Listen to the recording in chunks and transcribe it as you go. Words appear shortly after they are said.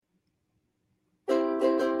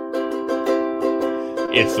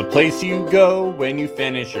It's the place you go when you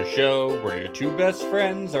finish your show. We're your two best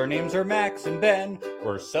friends. Our names are Max and Ben.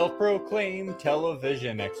 We're self-proclaimed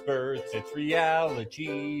television experts. It's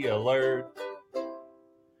Reality Alert.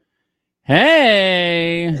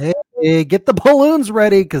 Hey, get the balloons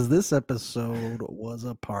ready because this episode was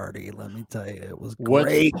a party. Let me tell you, it was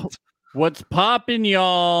great. What's popping,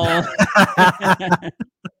 y'all?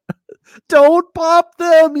 Don't pop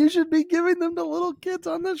them. You should be giving them to little kids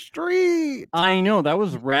on the street. I know that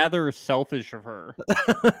was rather selfish of her.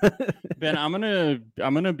 Ben, I'm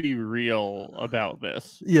gonna be real about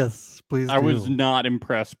this. Yes, please. I was not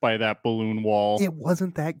impressed by that balloon wall. It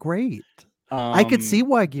wasn't that great. I could see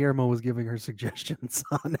why Guillermo was giving her suggestions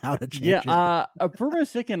on how to change it. For a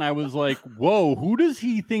second, I was like, whoa, who does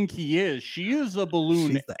he think he is? She is a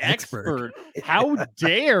balloon expert. How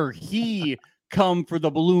dare he come for the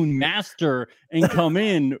balloon master and come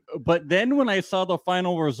in? But then when I saw the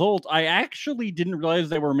final result, I actually didn't realize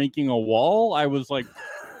they were making a wall. I was like,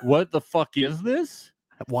 what the fuck is this?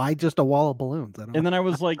 Why just a wall of balloons? I don't know. Then I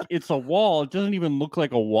was like, it's a wall. It doesn't even look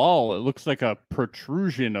like a wall. It looks like a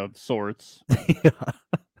protrusion of sorts. Yeah. All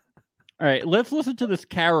right, let's listen to this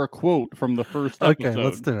Kara quote from the first episode. Okay,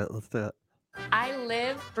 let's do it. I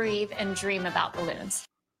live, breathe, and dream about balloons.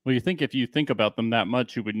 Well, you think if you think about them that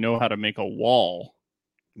much, you would know how to make a wall.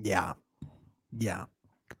 Yeah.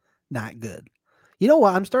 Not good. You know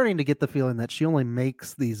what? I'm starting to get the feeling that she only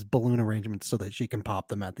makes these balloon arrangements so that she can pop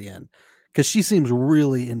them at the end. Because she seems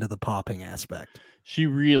really into the popping aspect. She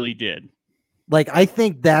really did. Like, I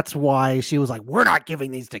think that's why she was like, we're not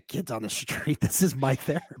giving these to kids on the street. This is my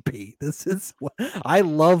therapy. This is what I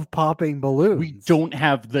love, popping balloons. We don't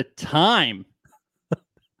have the time.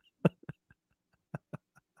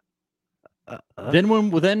 Then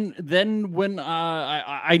when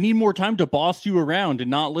I need more time to boss you around and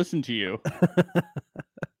not listen to you.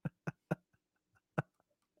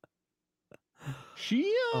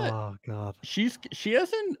 Oh God, she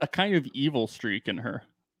has a kind of evil streak in her.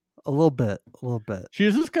 A little bit. She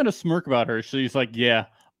has this kind of smirk about her. She's like, yeah,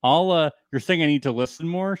 I'll you're saying I need to listen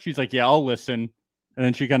more? She's like, yeah, I'll listen. And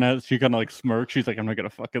then she kind of like smirks. She's like, I'm not gonna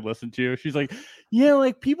fucking listen to you. She's like, yeah,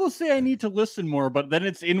 like people say I need to listen more, but then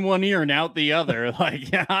it's in one ear and out the other. Like,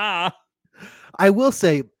 yeah. I will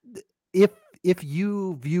say, if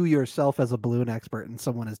you view yourself as a balloon expert and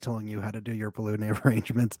someone is telling you how to do your balloon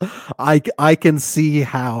arrangements, I can see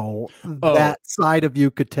how that side of you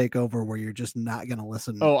could take over where you're just not going to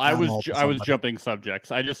listen. Oh, I was jumping subjects.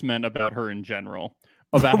 I just meant about her in general.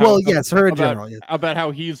 Her in general. Yes. About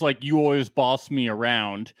how he's like, you always boss me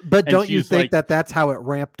around. But don't you think that's how it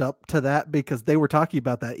ramped up to that? Because they were talking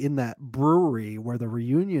about that in that brewery where the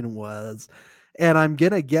reunion was. And I'm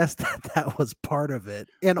going to guess that was part of it.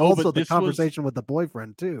 And also the conversation with the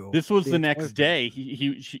boyfriend, too. This was the next day.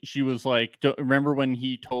 She was like, remember when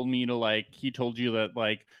he told me to he told you that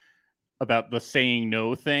about the saying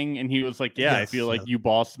no thing? And he was like, yeah, I feel like you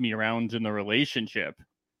bossed me around in the relationship.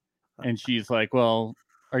 And she's like, well,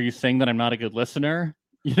 are you saying that I'm not a good listener?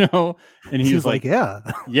 You know? And he's like, yeah.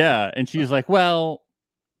 Yeah. And she's like, well,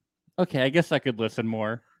 okay, I guess I could listen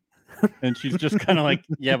more. And she's just kind of like,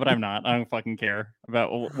 yeah, but I'm not. I don't fucking care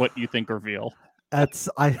about what you think or feel.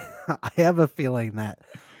 I have a feeling that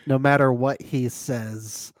no matter what he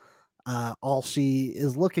says, all she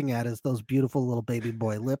is looking at is those beautiful little baby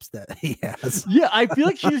boy lips that he has. Yeah, I feel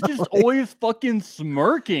like she's just always fucking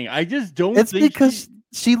smirking. I just don't. It's because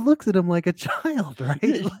she looks at him like a child,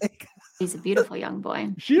 right? Like he's a beautiful young boy.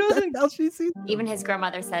 She doesn't. Even his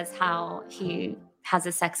grandmother says how he has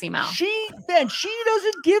a sexy mouth. She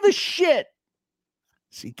doesn't give a shit.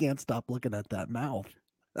 She can't stop looking at that mouth.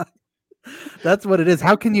 That's what it is.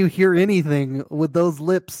 How can you hear anything with those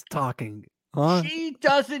lips talking? Huh? She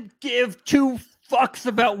doesn't give two fucks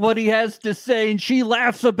about what he has to say, and she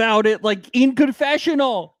laughs about it like in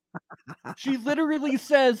confessional. She literally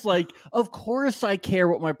says, like, of course I care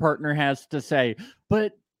what my partner has to say,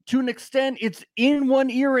 but to an extent, it's in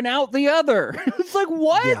one ear and out the other. It's like,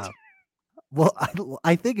 what? Yeah. Well,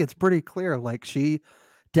 I think it's pretty clear. Like, she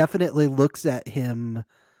definitely looks at him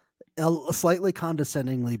slightly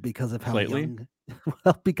condescendingly because of how young.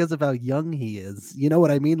 Well, because of how young he is. You know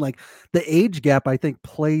what I mean? Like, the age gap, I think,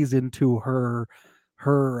 plays into her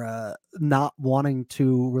not wanting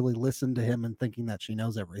to really listen to him and thinking that she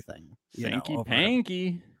knows everything. Hanky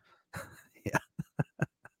panky. Yeah.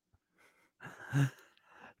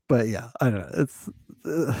 But yeah, I don't know. It's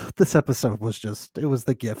this episode was it was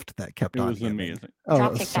the gift that kept on. It was amazing.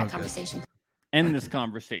 Drop kick that conversation. End this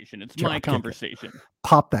conversation. It's my conversation.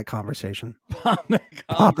 Pop that conversation. Pop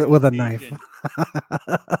it with a knife.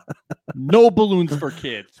 No balloons for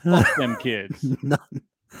kids. Fuck them kids. None.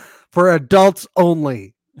 For adults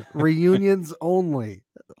only. Reunions only.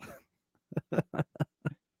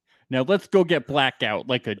 Now let's go get blackout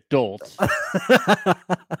like adults.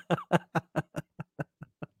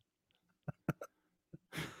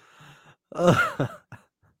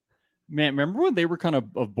 Man, remember when they were kind of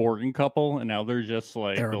a boring couple, and now they're just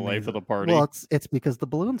like they're the amazing. Life of the party? Well, it's because the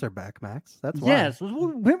balloons are back, Max. That's why. Yes,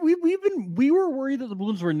 we were worried that the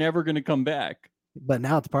balloons were never going to come back, but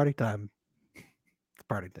now it's party time. It's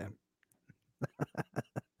party time.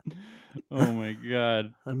 Oh my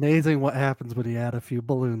god! Amazing what happens when you add a few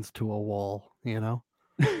balloons to a wall. You know.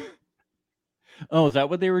 Oh, is that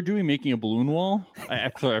what they were doing? Making a balloon wall? I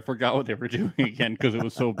forgot what they were doing again because it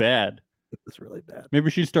was so bad. It was really bad. Maybe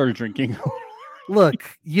she started drinking.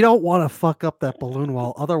 Look, you don't want to fuck up that balloon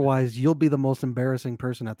wall. Otherwise, you'll be the most embarrassing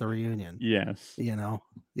person at the reunion. Yes. You know?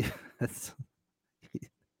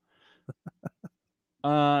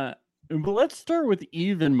 But let's start with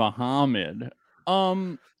Eve and Muhammad.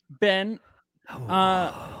 Ben,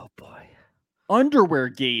 oh boy. Underwear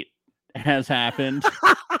Gate has happened.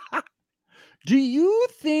 Do you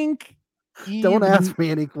think Eve... Don't ask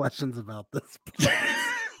me any questions about this.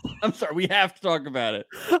 I'm sorry, we have to talk about it.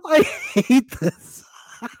 I hate this.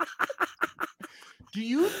 Do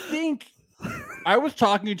you think I was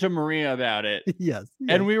talking to Maria about it? Yes.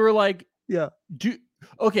 And we were like, yeah.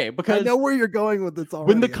 Okay, because I know where you're going with this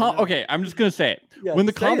already. Okay, I'm just gonna say it. Yeah, when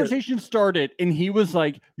the conversation started and he was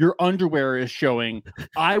like, your underwear is showing,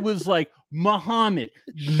 I was like, Muhammad,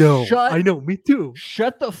 no, I know, me too.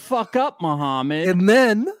 Shut the fuck up, Muhammad.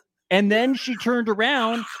 And then she turned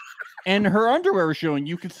around and her underwear was showing.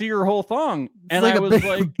 You could see her whole thong. And like I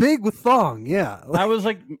was big with thong, yeah. I was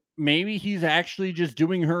like, maybe he's actually just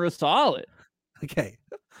doing her a solid. Okay.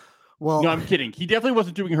 Well, no, I'm kidding. He definitely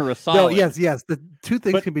wasn't doing her a solid. No, yes. The two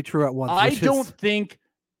things can be true at once. I don't think.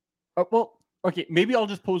 Well, okay. Maybe I'll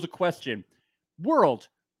just pose a question. World.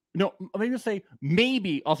 No, maybe say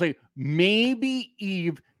maybe. I'll say maybe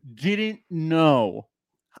Eve didn't know.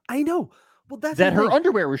 I know. Well, that's that her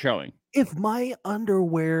underwear was showing. If my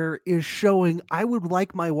underwear is showing, I would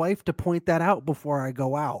like my wife to point that out before I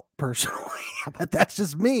go out, personally. But that's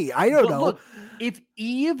just me. I don't know. Look, if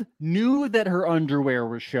Eve knew that her underwear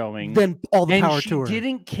was showing, then all the power to her. She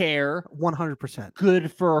didn't care. 100%.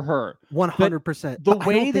 Good for her. 100%. The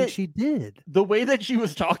way that she did. The way that she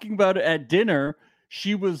was talking about it at dinner,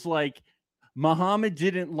 she was like, Muhammad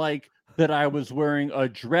didn't like that I was wearing a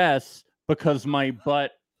dress because my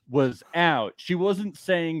butt was out. She wasn't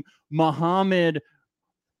saying Muhammad.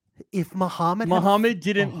 If Muhammad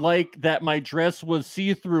didn't like that my dress was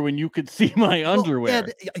see-through and you could see my underwear.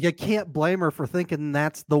 You can't blame her for thinking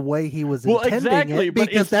that's the way he was intending it,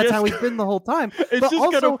 because that's how he's been the whole time. It's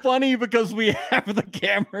just kind of funny because we have the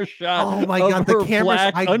camera shot. Oh my god, the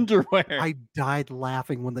camera! Black underwear. I died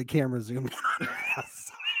laughing when the camera zoomed in on her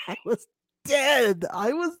ass. I was dead.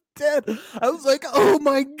 I was like, oh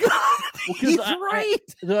my god, he's right.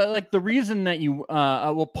 The reason that you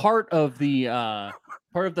part of the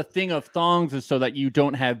thing of thongs is so that you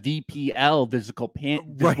don't have VPL, visible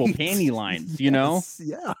panty lines, you know?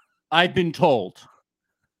 Yeah. I've been told.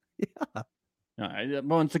 Yeah.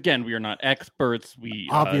 Once again, we are not experts. We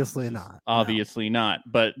obviously not.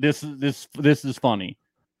 But this is funny.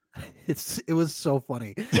 It was so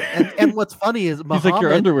funny. And what's funny is Muhammad, he's like,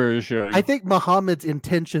 your underwear is showing. I think Muhammad's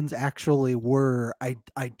intentions actually were, I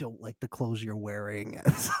don't like the clothes you're wearing.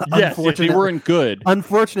 Yes, they weren't good.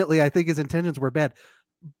 Unfortunately, I think his intentions were bad.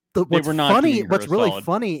 What's really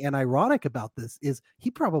funny and ironic about this is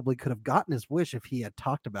he probably could have gotten his wish if he had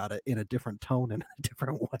talked about it in a different tone and a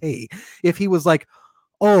different way. If he was like,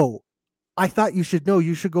 oh, I thought you should know,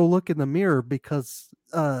 you should go look in the mirror because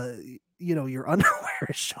your underwear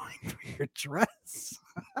is showing through your dress.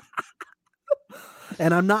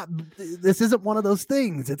 And this isn't one of those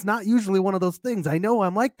things. It's not usually one of those things. I know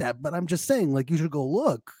I'm like that, but I'm just saying, like, you should go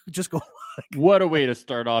look. Just go look. What a way to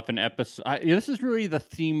start off an episode. This is really the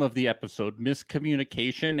theme of the episode: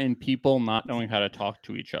 miscommunication and people not knowing how to talk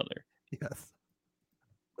to each other. Yes.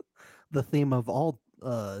 The theme of all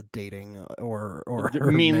dating or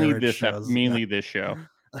mainly this shows. This show.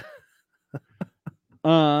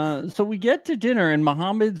 So we get to dinner, and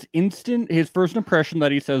Muhammad's his first impression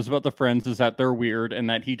that he says about the friends is that they're weird and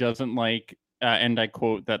that he doesn't like, and I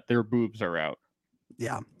quote, that their boobs are out.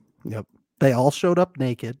 Yeah. Yep. They all showed up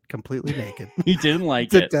naked, completely naked. He didn't like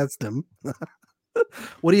to test him.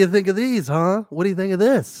 What do you think of these, huh? What do you think of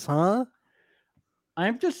this, huh? I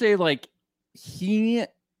have to say, like, he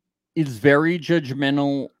is very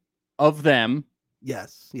judgmental of them.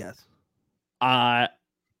 Yes.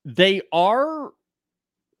 They are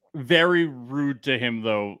very rude to him,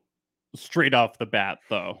 though, straight off the bat,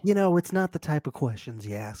 though. You know, it's not the type of questions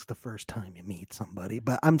you ask the first time you meet somebody,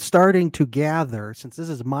 but I'm starting to gather, since this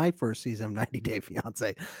is my first season of 90 Day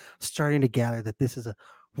Fiance, starting to gather that this is a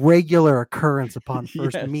regular occurrence upon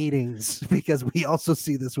first meetings, because we also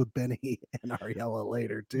see this with Benny and Ariella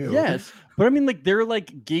later too. Yes, but I mean, like, they're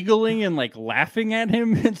like giggling and like laughing at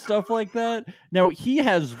him and stuff like that. Now he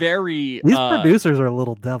has these producers are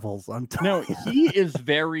little devils. No, he is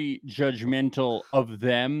very judgmental of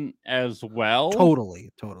them as well.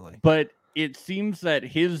 Totally. But it seems that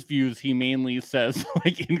his views he mainly says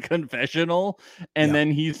like in confessional, and then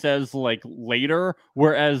he says like later,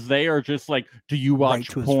 whereas they are just like, do you watch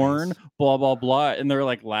porn, blah blah blah, and they're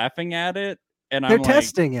like laughing at it, and they're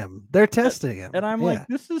testing him, and I'm like,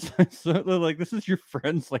 this is so, like, this is your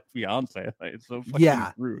friend's like fiance. Like, it's so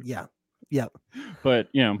fucking rude. Yeah. But,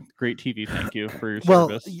 you know, great TV. Thank you for your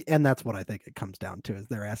service. And that's what I think it comes down to, is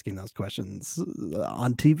they're asking those questions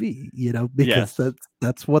on TV, you know, because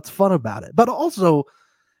that's what's fun about it. But also,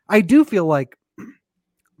 I do feel like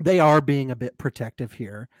they are being a bit protective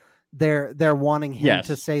here. They're wanting him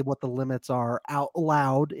to say what the limits are out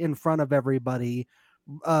loud in front of everybody,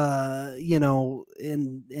 you know,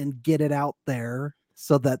 and get it out there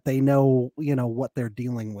so that they know, you know, what they're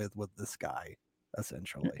dealing with this guy.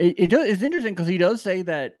 Essentially, it's interesting because he does say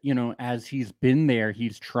that, you know, as he's been there,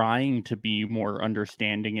 he's trying to be more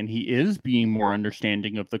understanding, and he is being more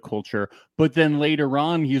understanding of the culture. But then later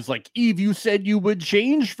on, he's like, Eve, you said you would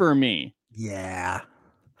change for me. Yeah.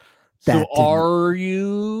 So are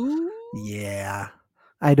you? Yeah.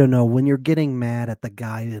 I don't know. When you're getting mad at the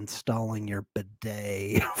guy installing your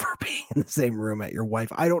bidet for being in the same room at your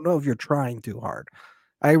wife, I don't know if you're trying too hard.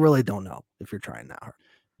 I really don't know if you're trying that hard.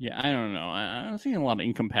 Yeah, I don't know. I'm seeing a lot of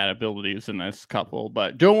incompatibilities in this couple,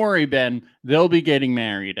 but don't worry, Ben. They'll be getting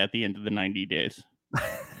married at the end of the 90 days.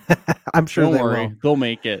 I'm sure don't worry. They'll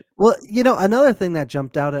make it. Well, you know, another thing that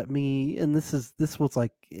jumped out at me, and this was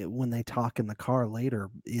like when they talk in the car later,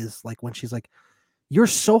 is like when she's like, you're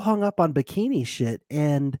so hung up on bikini shit,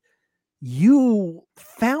 and you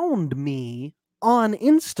found me on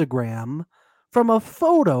Instagram from a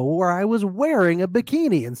photo where I was wearing a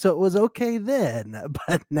bikini, and so it was okay then.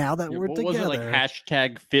 But now that we're together, was it like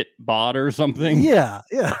 #FitBot or something? Yeah.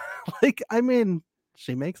 Like, I mean,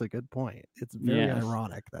 she makes a good point. It's very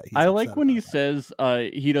ironic that I like when he says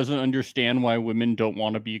he doesn't understand why women don't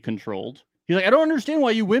want to be controlled. He's like, I don't understand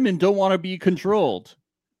why you women don't want to be controlled.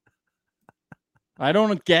 I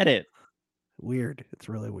don't get it. Weird. It's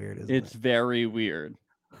really weird, isn't it? It's very weird.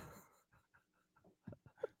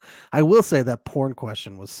 I will say that porn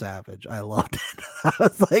question was savage. I loved it. I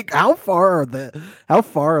was like, how far are they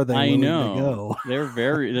willing to go?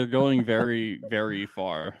 They're going very, very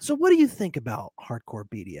far. So what do you think about hardcore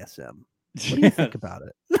BDSM? What do you think about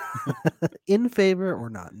it? In favor or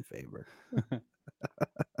not in favor?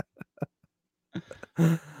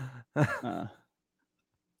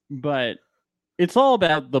 But it's all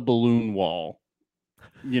about the balloon wall,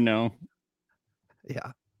 you know?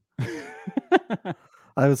 Yeah.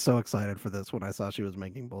 I was so excited for this when I saw she was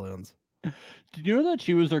making balloons. Did you know that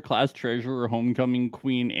she was their class treasurer, homecoming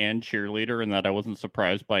queen, and cheerleader, and that I wasn't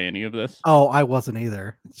surprised by any of this? Oh, I wasn't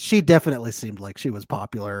either. She definitely seemed like she was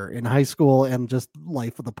popular in high school and just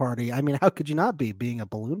life of the party. I mean, how could you not be, being a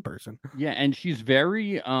balloon person? Yeah, and she's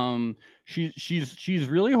very she's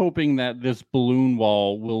really hoping that this balloon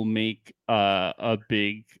wall will make a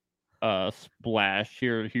big splash.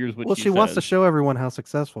 Here's what she wants to show everyone how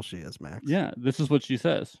successful she is, Max. Yeah, this is what she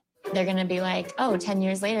says. They're gonna be like, oh, 10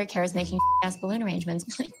 years later, Kara's making ass balloon arrangements.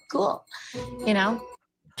 Cool, you know?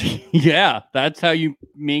 Yeah, that's how you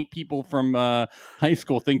make people from high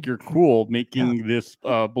school think you're cool, making this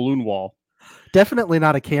balloon wall. Definitely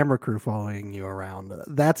not a camera crew following you around.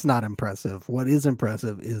 That's not impressive. What is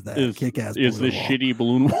impressive is that kick-ass balloon the wall. Shitty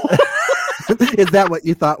balloon wall. Is that what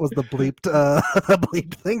you thought was the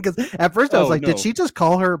bleeped thing? Because at first I was like, did she just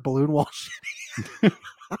call her balloon wall shitty?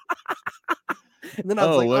 And then I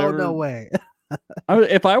was oh, no way.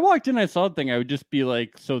 If I walked in, I saw the thing, I would just be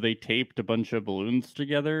like, so they taped a bunch of balloons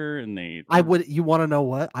together, and I would. You want to know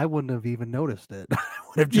what? I wouldn't have even noticed it. I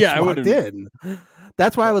would have just walked in.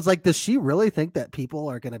 That's why I was like, does she really think that people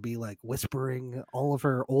are going to be like whispering, all of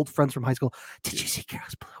her old friends from high school, did you see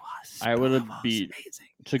Kara's blue eyes? I would have been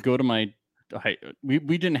to go to my we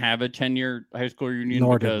didn't have a 10-year high school reunion.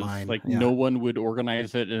 Nor because did mine. Like no one would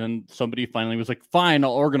organize it, and then somebody finally was like, fine,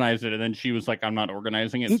 I'll organize it, and then she was like, I'm not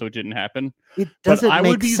organizing it, so it didn't happen. It doesn't but I make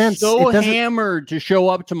would be sense. So hammered to show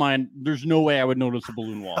up to mine, there's no way I would notice a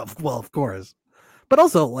balloon wall. Well, of course, but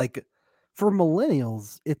also like for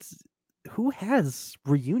millennials, it's who has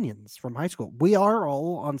reunions from high school. We are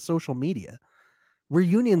all on social media.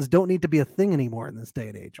 reunions don't need to be a thing anymore in this day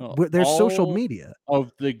and age. There's social media.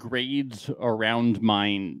 Of the grades around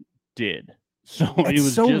mine did. So It's it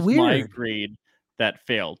was so just my weird. grade that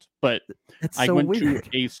failed. But It's I so went weird.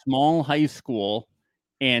 to a small high school,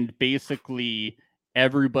 and basically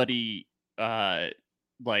everybody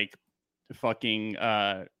like fucking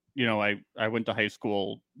you know, I went to high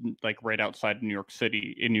school like right outside of New York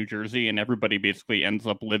City in New Jersey, and everybody basically ends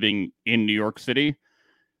up living in New York City.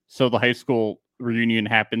 So the high school reunion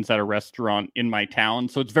happens at a restaurant in my town.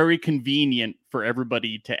 So it's very convenient for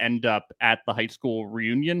everybody to end up at the high school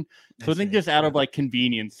reunion. So I think just out of like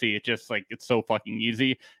conveniency, it just like it's so fucking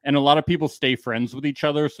easy. And a lot of people stay friends with each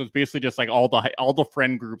other. So it's basically just like all the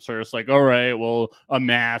friend groups are just like, all right, we'll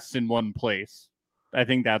amass in one place. I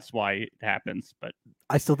think that's why it happens, but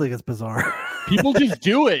I still think it's bizarre. people just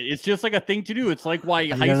do it. It's just like a thing to do. It's like why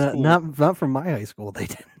high school. Not from my high school. They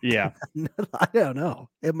didn't. Yeah, I don't know.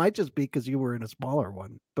 It might just be because you were in a smaller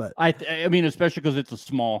one, but I mean, especially because it's a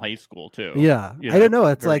small high school too. Yeah, you I don't know.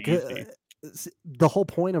 It's like easy. the whole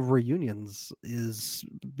point of reunions is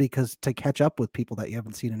because to catch up with people that you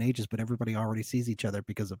haven't seen in ages, but everybody already sees each other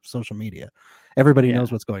because of social media. Everybody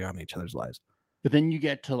knows what's going on in each other's lives. But then you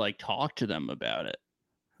get to like talk to them about it.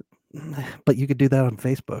 But you could do that on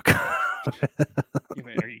Facebook.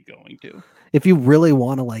 Are you going to? If you really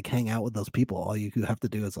want to like hang out with those people, all you have to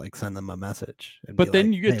do is like send them a message. But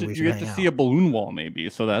then you get to see a balloon wall, maybe.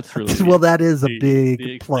 So that's really well. That is a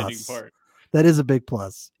big plus. Part. That is a big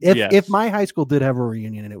plus. If my high school did have a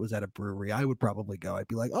reunion and it was at a brewery, I would probably go. I'd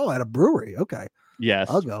be like, oh, at a brewery, okay. Yes,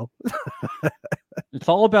 I'll go. It's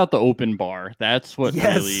all about the open bar. That's what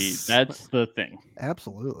really. That's the thing.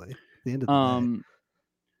 Absolutely. The end of the day.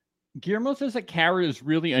 Guillermo says that Kara is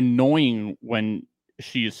really annoying when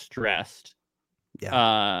she's stressed.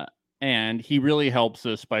 Yeah. And he really helps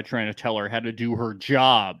us by trying to tell her how to do her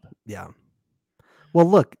job. Yeah. Well,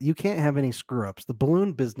 look, you can't have any screw ups. The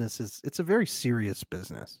balloon business it's a very serious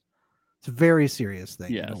business. It's a very serious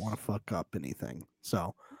thing. Yes. You don't want to fuck up anything.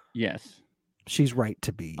 So yes, she's right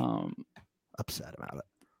to be upset about it.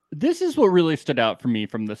 This is what really stood out for me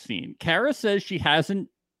from the scene. Kara says she hasn't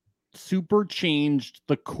super changed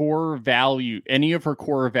the core value, any of her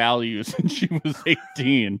core values since she was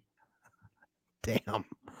 18. Damn.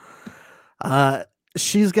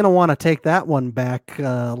 She's gonna want to take that one back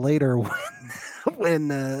later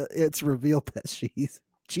when it's revealed that she's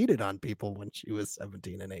cheated on people when she was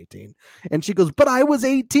 17 and 18. And she goes, but I was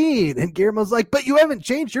 18. And Guillermo's like, but you haven't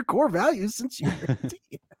changed your core values since you were 18.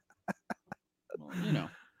 Well, you know.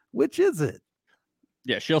 Which is it?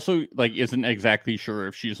 Yeah, she also like isn't exactly sure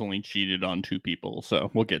if she's only cheated on 2 people, so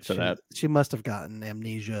we'll get to that. She must have gotten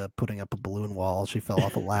amnesia putting up a balloon wall. She fell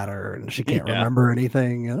off a ladder and she can't remember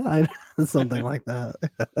anything. Something like that.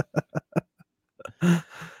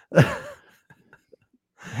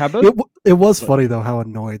 How about it was funny though how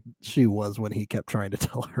annoyed she was when he kept trying to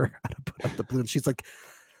tell her how to put up the balloon. She's like,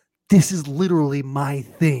 "This is literally my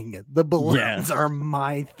thing. The balloons are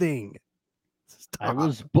my thing." Stop.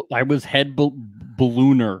 I was head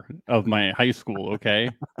ballooner of my high school. Okay,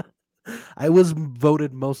 I was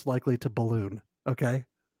voted most likely to balloon. Okay.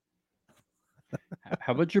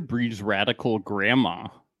 How about your Bree's radical grandma?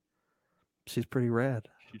 She's pretty rad.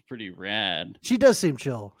 She's pretty rad. She does seem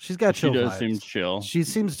chill. She's got chill. She does vibes. Seem chill. She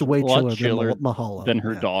seems to way chiller than Mahala. Than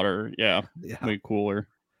her daughter. Yeah. Way cooler.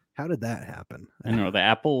 How did that happen? I know the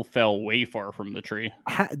apple fell way far from the tree.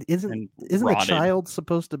 Isn't the child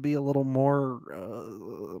supposed to be a little more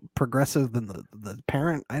progressive than the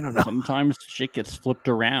parent? I don't know. Sometimes shit gets flipped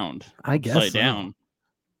around. I guess upside down.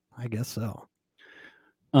 I guess so.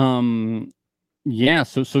 Yeah.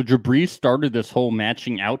 So Jabri started this whole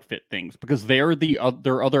matching outfit things because they're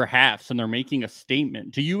their other halves and they're making a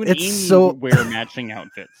statement. Do you and Amy wear matching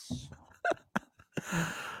outfits?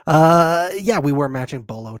 Yeah, we wear matching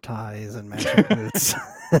bolo ties and matching boots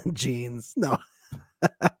and jeans.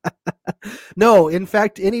 No, in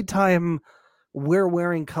fact, anytime we're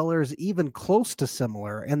wearing colors even close to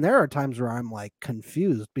similar, and there are times where I'm like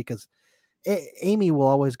confused because Amy will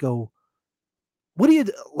always go, what do you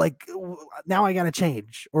like? Now I got to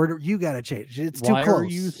change, or you got to change. It's too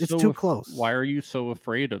close. It's too close. Why are you so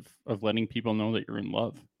afraid of letting people know that you're in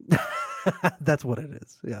love? That's what it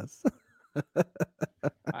is. Yes.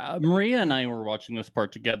 Maria and I were watching this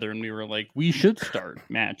part together, and we were like, "We should start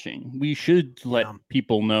matching. We should let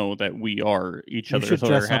people know that we are each other's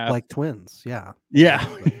other half. You should dress up like twins." Yeah.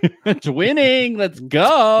 Twinning. Let's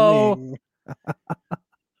go.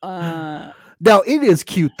 Now it is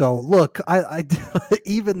cute though. Look, I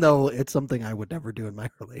even though it's something I would never do in my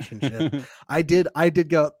relationship, I did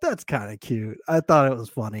go, that's kind of cute. I thought it was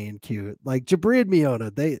funny and cute. Like Jibri and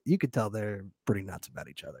Miona, you could tell they're pretty nuts about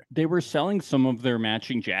each other. They were selling some of their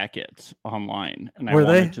matching jackets online, and I Were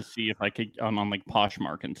wanted they? to see if I could on like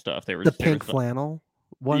Poshmark and stuff. They were The pink flannel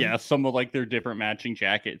one. Yeah, some of like their different matching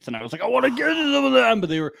jackets, and I was like, I want to get some of them, but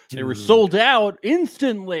they were sold out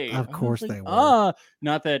instantly. Of course they were.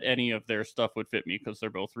 Not that any of their stuff would fit me because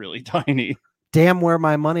they're both really tiny. Damn, where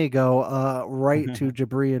my money go? Right to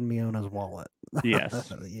Jibri and Miona's wallet.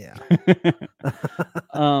 Yes. Yeah.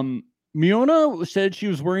 Miona said she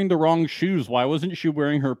was wearing the wrong shoes. Why wasn't she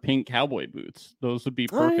wearing her pink cowboy boots? Those would be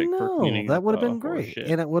perfect for cleaning. That would have been great,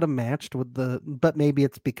 and it would have matched with the. But maybe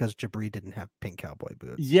it's because Jibri didn't have pink cowboy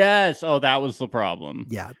boots. Yes. Oh, that was the problem.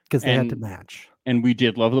 Yeah, because they had to match. And we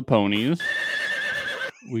did love the ponies.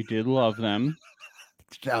 We did love them.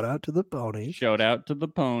 Shout out to the ponies. Shout out to the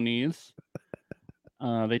ponies.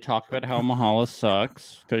 They talk about how Mahala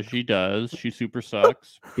sucks because she does. She super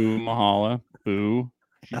sucks. Boo, Mahala. Boo.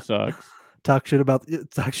 She sucks. Talk shit about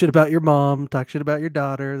your mom. Talk shit about your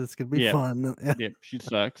daughter. This could be fun. Yep, she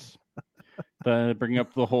sucks. Bring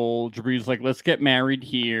up the whole Jibri's like, let's get married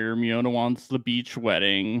here. Miona wants the beach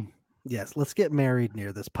wedding. Yes, let's get married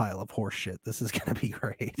near this pile of horse shit. This is gonna be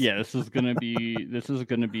great. Yeah, this is gonna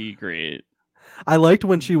be great. I liked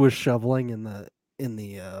when she was shoveling in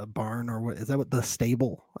the barn, or what is that? What the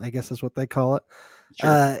stable? I guess is what they call it.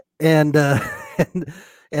 Sure. And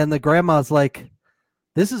the grandma's like,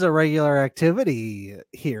 this is a regular activity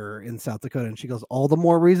here in South Dakota. And she goes, all the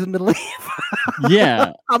more reason to leave.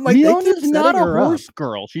 Yeah. I'm like, Miona's not a horse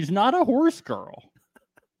girl. She's not a horse girl.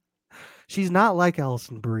 She's not like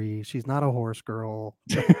Allison Brie. She's not a horse girl.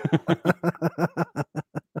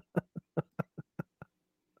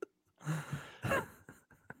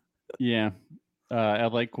 Yeah. I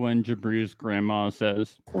like when Jibri's grandma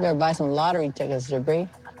says, "You better buy some lottery tickets, Jibri."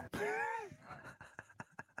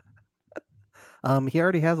 He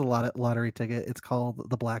already has a lottery ticket. It's called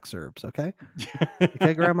the Black Serbs. Okay,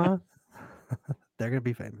 okay, Grandma. They're gonna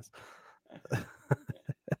be famous.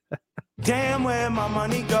 Damn, where my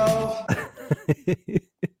money go?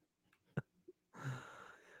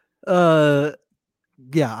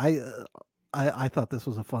 Yeah, I thought this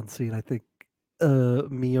was a fun scene. I think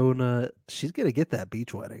Miona, she's gonna get that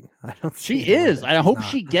beach wedding. I don't. She is. I hope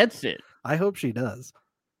she gets it. I hope she does.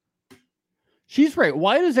 She's right.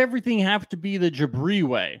 Why does everything have to be the Jibri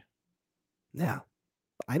way? Yeah.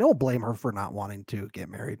 I don't blame her for not wanting to get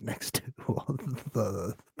married next to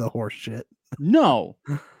the horse shit. No.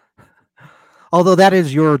 Although that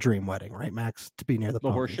is your dream wedding, right, Max? To be near the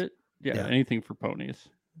ponies. Horse shit? Yeah, anything for ponies.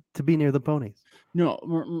 To be near the ponies.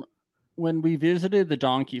 No, when we visited the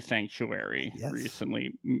donkey sanctuary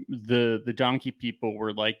recently, the donkey people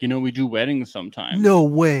were like, we do weddings sometimes. No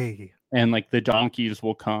way. And like the donkeys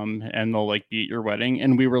will come and they'll like be at your wedding.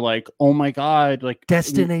 And we were like, oh my God, like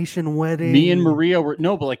destination wedding. Me and Maria were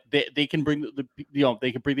but like they can bring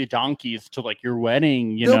they can bring the donkeys to like your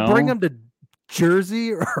wedding, They'll bring them to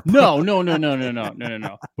Jersey or no.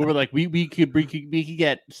 But we're like, we could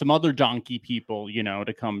get some other donkey people,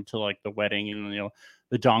 to come to like the wedding, and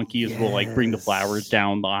the donkeys will like bring the flowers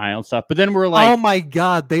down the aisle and stuff. But then we're like, oh my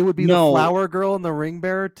God, they would be the flower girl and the ring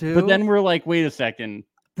bearer too. But then we're like, wait a second.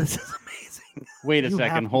 This is amazing. Wait a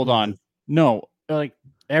second. Hold on. No, like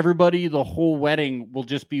everybody, the whole wedding will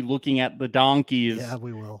just be looking at the donkeys. Yeah,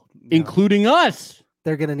 we will. Including us.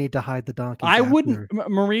 They're going to need to hide the donkeys. Wouldn't.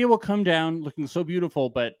 Maria will come down looking so beautiful,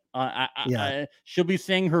 but she'll be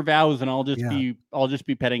saying her vows, and I'll just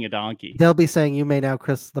be petting a donkey. They'll be saying, "You may now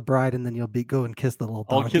kiss the bride," and then you'll go and kiss the little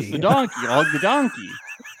donkey. I'll kiss the donkey. I'll hug the donkey.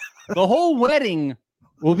 The whole wedding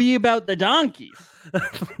will be about the donkeys.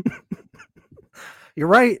 You're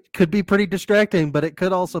right. Could be pretty distracting, but it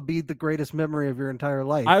could also be the greatest memory of your entire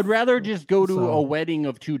life. I'd rather just go to a wedding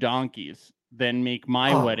of two donkeys than make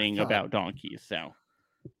my wedding about donkeys. So,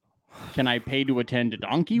 can I pay to attend a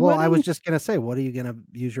donkey wedding? Well, I was just going to say, what are you going to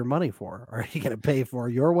use your money for? Are you going to pay for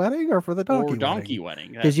your wedding or for the donkey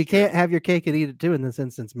wedding? Because you can't have your cake and eat it too in this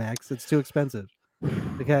instance, Max. It's too expensive.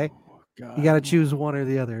 Okay? God. You got to choose one or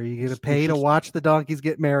the other. Are you going to pay to watch the donkeys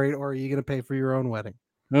get married, or are you going to pay for your own wedding?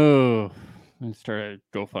 Oh, let's start a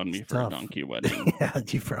GoFundMe for a donkey wedding. Yeah,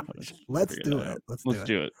 you probably should. Let's do it. Let's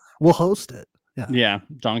do it. We'll host it. Yeah,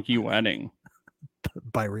 donkey wedding.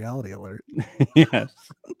 By Reality Alert. Yes.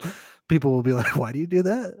 People will be like, why do you do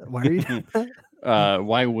that? Why are you doing that?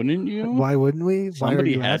 Why wouldn't you? Why wouldn't we? Why are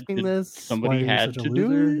you asking this? Somebody had to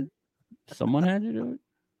do it. Someone had to do it.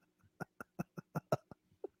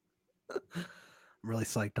 I'm really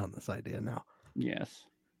psyched on this idea now. Yes.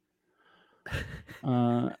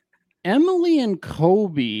 Emily and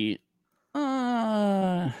Kobe.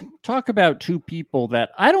 Talk about two people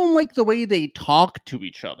that I don't like the way they talk to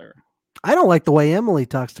each other. I don't like the way Emily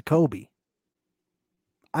talks to Kobe.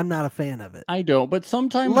 I'm not a fan of it. I don't, but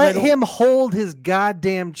sometimes let him hold his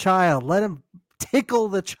goddamn child. Let him tickle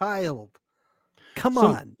the child. Come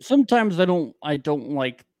on. Sometimes I don't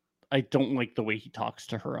like the way he talks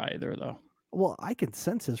to her either, though. Well, I can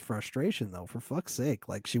sense his frustration, though. For fuck's sake,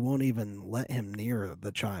 like she won't even let him near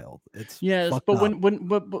the child. It's yes, but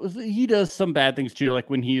when he does some bad things too, like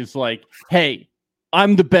when he's like, "Hey,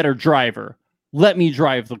 I'm the better driver. Let me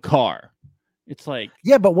drive the car." It's like,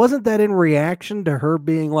 yeah, but wasn't that in reaction to her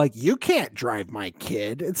being like, "You can't drive my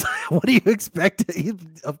kid"? It's what do you expect?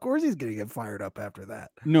 Of course, he's gonna get fired up after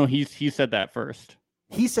that. No, he said that first.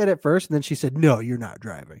 He said it first, and then she said, "No, you're not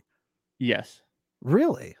driving." Yes.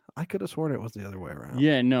 Really? I could have sworn it was the other way around.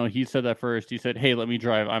 Yeah, no, he said that first. He said, "Hey, let me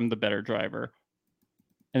drive. I'm the better driver."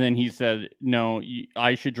 And then he said, "No,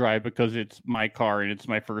 I should drive because it's my car and it's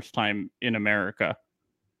my first time in America."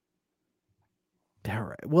 All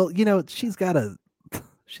right. Well, she's got to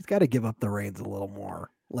give up the reins a little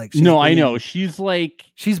more. Like, I know she's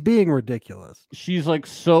being ridiculous. She's like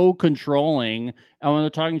so controlling. And when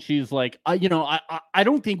they're talking, she's like, I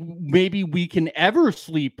don't think maybe we can ever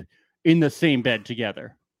sleep in the same bed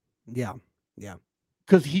together. Yeah.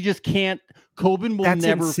 Because he just can't. Coben will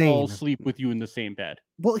never fall asleep with you in the same bed.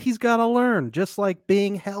 Well, he's got to learn, just like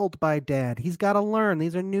being held by dad. He's got to learn.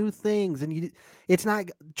 These are new things, and it's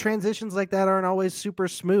not transitions like that aren't always super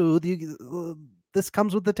smooth. This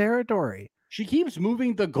comes with the territory. She keeps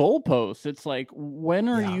moving the goalposts. It's like, when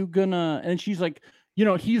are you gonna? And she's like,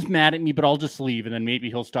 he's mad at me, but I'll just leave, and then maybe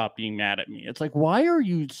he'll stop being mad at me. It's like, why are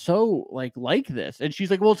you so like this? And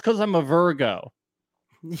she's like, well, it's because I'm a Virgo.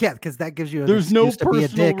 Yeah, because that gives you there's no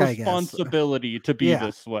personal responsibility to be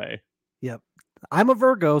this way. Yep. I'm a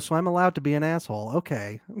Virgo, so I'm allowed to be an asshole.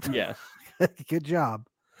 Okay. Yes. Good job.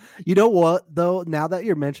 You know what, though? Now that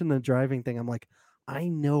you're mentioning the driving thing, I'm like, I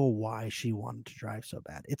know why she wanted to drive so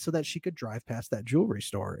bad. It's so that she could drive past that jewelry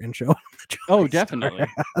store and show him the jewelry definitely.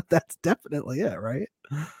 Store. That's definitely it, right?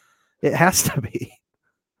 It has to be.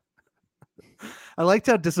 I liked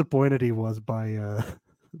how disappointed he was by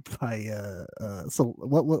so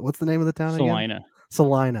what's the name of the town Salina. again?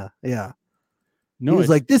 Salina, yeah. No, he was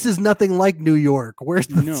like, this is nothing like New York. Where's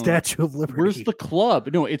the Statue of Liberty? Where's the club?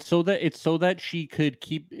 No, it's so that she could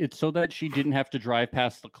keep it, so that she didn't have to drive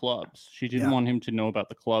past the clubs. She didn't want him to know about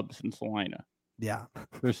the clubs in Salina. Yeah.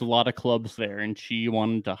 There's a lot of clubs there, and she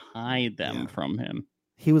wanted to hide them from him.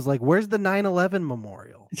 He was like, where's the 9/11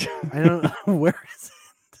 memorial? I don't know. Where is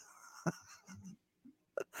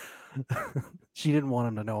it? She didn't want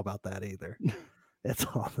him to know about that either. It's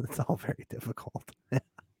all very difficult.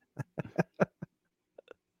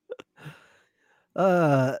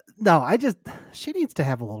 No, she needs to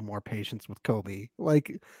have a little more patience with Kobe.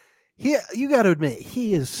 Like, you got to admit,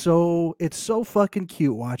 it's so fucking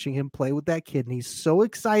cute watching him play with that kid, and he's so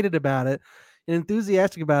excited about it and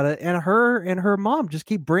enthusiastic about it, and her mom just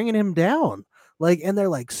keep bringing him down. Like, and they're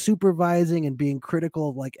like supervising and being critical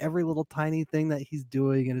of like every little tiny thing that he's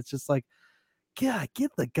doing, and it's just like, God, give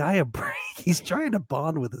the guy a break. He's trying to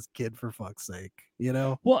bond with his kid, for fuck's sake,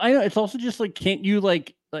 Well, I know it's also just like, can't you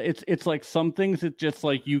like, it's like some things it's just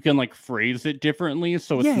like you can like phrase it differently,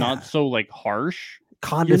 so it's not so like harsh,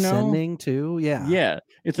 condescending too. Yeah.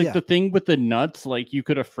 It's like the thing with the nuts, like you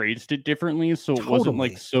could have phrased it differently, so it wasn't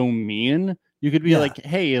like so mean. You could be like,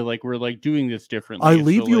 hey, like we're like doing this differently. I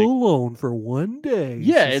leave you alone for one day.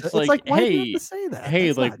 Yeah, it's like why hey, do you have to say that? Hey,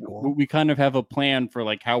 that's like cool. We kind of have a plan for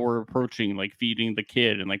like how we're approaching like feeding the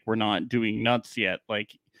kid, and like we're not doing nuts yet.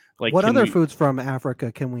 Like what other foods from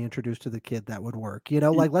Africa can we introduce to the kid that would work?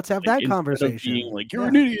 Like let's have that conversation. Being like, you're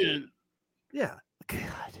an idiot. Yeah.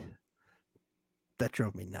 God. That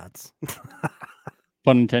drove me nuts.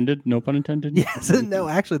 Pun intended? No pun intended? Yes. No,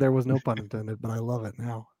 actually there was no pun intended, but I love it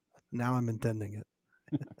now. Now I'm intending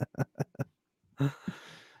it.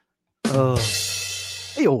 Oh.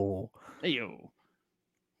 Ayo.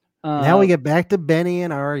 Now we get back to Benny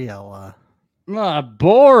and Ariella.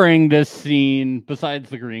 Boring, this scene, besides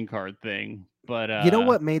the green card thing. But you know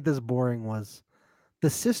what made this boring was the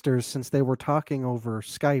sisters, since they were talking over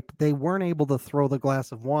Skype, they weren't able to throw the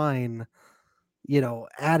glass of wine,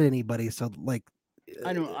 at anybody. So like,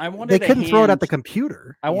 I know. I wanted. They couldn't throw it at the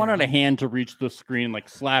computer. I wanted a hand to reach the screen, like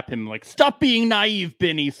slap him, like stop being naive,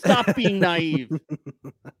 Benny. Stop being naive.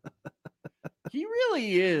 He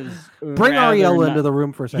really is. Bring Ariella into the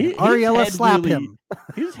room for a second. Ariella, slap him.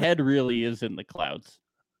 His head really is in the clouds.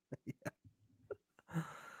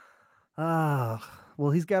 Well, well,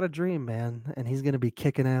 he's got a dream, man, and he's gonna be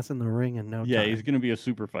kicking ass in the ring in no time. Yeah, he's gonna be a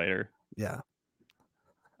super fighter. Yeah.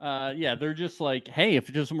 Yeah, they're just like, hey, if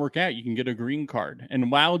it doesn't work out, you can get a green card.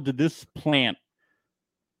 And wow, did this plant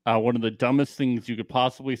one of the dumbest things you could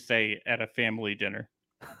possibly say at a family dinner.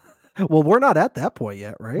 Well, we're not at that point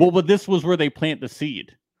yet, right? Well, but this was where they plant the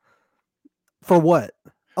seed. For what?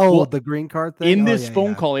 Oh, Well, the green card thing? In this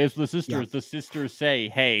phone call, as the sisters say,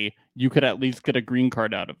 hey, you could at least get a green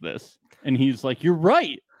card out of this. And he's like, you're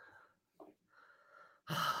right.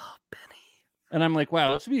 Oh, Benny. And I'm like,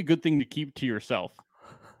 wow, this would be a good thing to keep to yourself.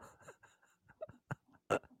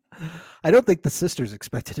 I don't think the sisters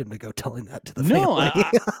expected him to go telling that to the family. No,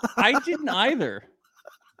 I didn't either.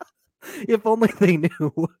 If only they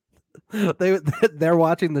knew. They're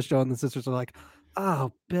watching the show and the sisters are like,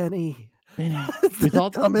 oh, Benny. We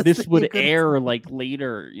thought this would air like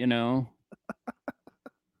later, you know?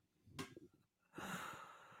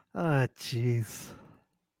 Oh, jeez.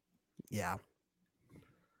 Yeah.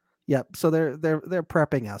 Yep. So they're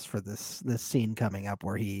prepping us for this scene coming up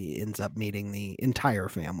where he ends up meeting the entire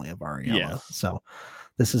family of Ariella. Yes. So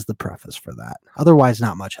this is the preface for that. Otherwise,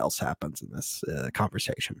 not much else happens in this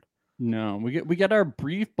conversation. No, we get our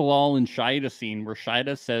brief Bilal and Shida scene where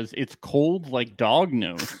Shida says it's cold like dog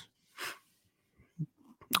nose.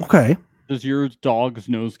 Okay. Does your dog's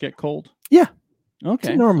nose get cold? Yeah. Okay.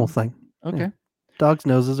 It's a normal thing. Okay. Yeah. Dogs'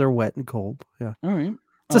 noses are wet and cold. Yeah. All right.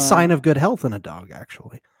 It's a sign of good health in a dog,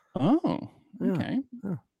 actually. Oh, okay.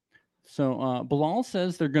 Yeah. So Bilal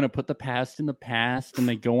says they're going to put the past in the past, and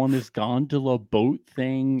they go on this gondola boat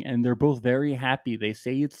thing, and they're both very happy. They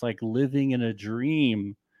say it's like living in a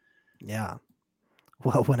dream. Yeah.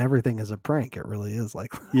 Well, when everything is a prank, it really is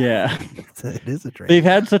like, yeah, it is a dream. They've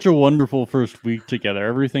had such a wonderful first week together.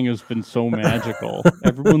 Everything has been so magical.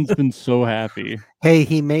 Everyone's been so happy. Hey,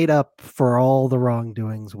 he made up for all the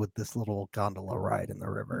wrongdoings with this little gondola ride in the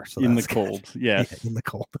river. So in the good. cold, yes. Yeah, in the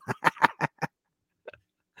cold.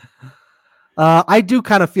 I do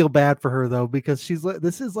kind of feel bad for her though, because she's like,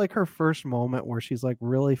 this is like her first moment where she's like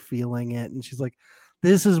really feeling it, and she's like,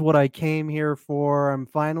 this is what I came here for. I'm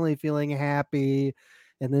finally feeling happy.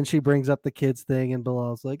 And then she brings up the kids thing, and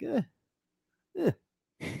Bilal's like, yeah, I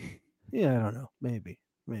don't know. Maybe.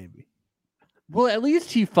 Well, at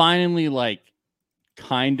least he finally like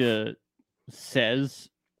kind of says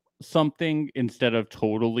something instead of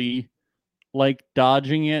totally like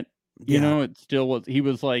dodging it. You know, it still was. He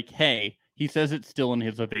was like, hey, he says it still in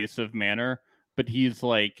his evasive manner, but he's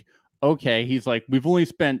like, okay, he's like, we've only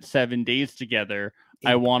spent 7 days together.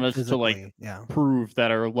 I want us to like prove that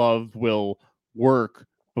our love will work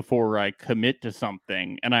before I commit to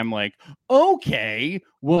something. And I'm like, okay,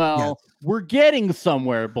 well, we're getting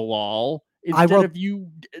somewhere, Bilal. Instead of you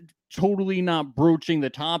totally not broaching the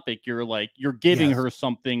topic, you're like, you're giving her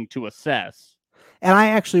something to assess. And I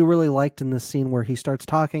actually really liked in this scene where he starts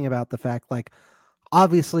talking about the fact, like,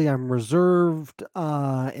 obviously I'm reserved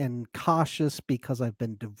and cautious because I've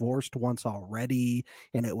been divorced once already,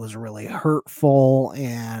 and it was really hurtful,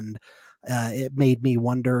 and it made me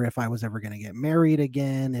wonder if I was ever going to get married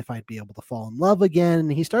again, if I'd be able to fall in love again.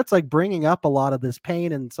 And he starts like bringing up a lot of this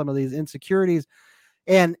pain and some of these insecurities.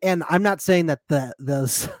 And I'm not saying that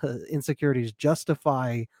those insecurities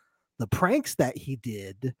justify the pranks that he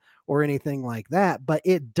did or anything like that, but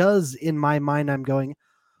it does, in my mind, I'm going,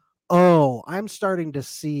 oh, I'm starting to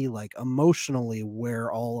see like emotionally where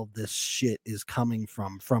all of this shit is coming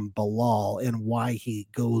from Bilal, and why he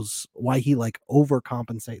like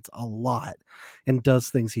overcompensates a lot and does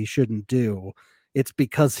things he shouldn't do. It's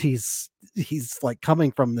because he's like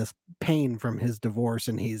coming from this pain from his divorce,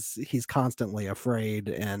 and he's constantly afraid,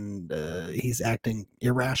 and he's acting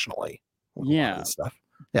irrationally. Yeah. Stuff.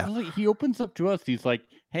 Yeah. Like, he opens up to us. He's like,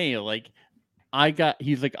 hey, like,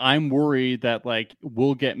 he's like, I'm worried that like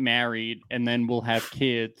we'll get married and then we'll have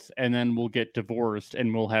kids and then we'll get divorced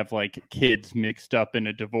and we'll have like kids mixed up in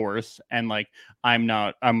a divorce. And like, I'm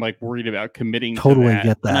like worried about committing to that.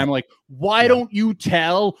 Get that. And I'm like, why don't you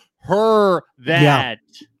tell her that?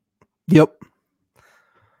 Yeah. Yep.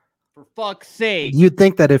 For fuck's sake. You'd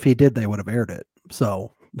think that if he did, they would have aired it.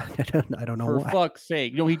 So I don't know For why. fuck's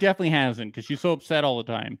sake. No, he definitely hasn't, because she's so upset all the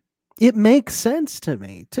time. It makes sense to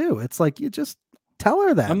me too. It's like, you just tell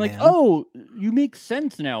her that. I'm like, oh, you make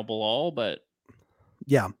sense now, Bilal, but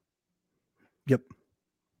yeah. Yep.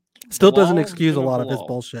 Still doesn't excuse a lot of his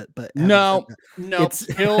bullshit, but no,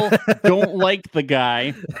 still don't like the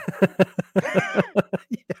guy.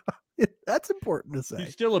 Yeah, that's important to say.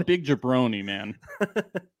 He's still a big jabroni, man.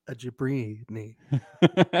 A jabroni.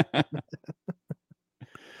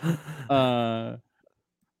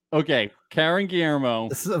 Okay, Karen Guillermo.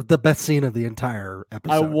 This is the best scene of the entire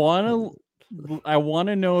episode. I want to I want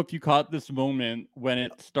to know if you caught this moment when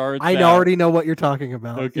it starts. I already know what you're talking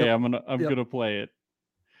about. Okay, I'm gonna play it.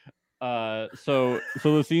 So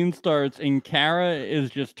the scene starts and Kara is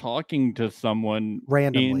just talking to someone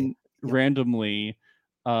randomly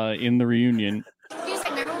in the reunion. You just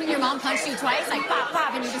remember when your mom punched you twice, like pop,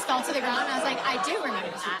 pop, and you just fell to the ground? And I was like, I do remember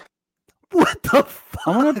that. What the fuck?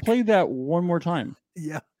 I want to play that one more time.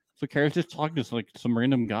 Yeah. So Kara's just talking to some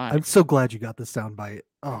random guy. I'm so glad you got this soundbite.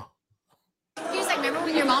 Oh. You just remember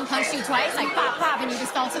when your mom punched you twice, like pop, pop, and you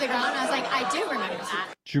just fell to the ground? And I was like, I do remember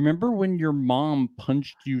that. Do you remember when your mom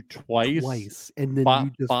punched you twice, and then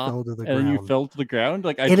you just fell to the ground? And then you fell to the ground?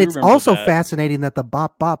 Like, and it's also fascinating that the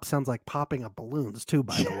bop bop sounds like popping of balloons too.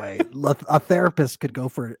 By the way, a therapist could go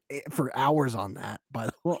for hours on that. By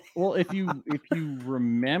the way, well, if you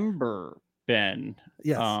remember, Ben,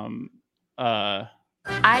 yes,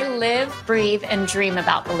 I live, breathe, and dream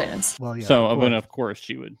about balloons. Well, yeah. So, but of course,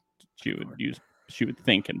 she would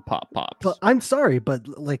think in pop pops. But I'm sorry, but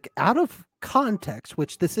like out of context,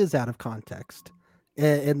 which this is out of context,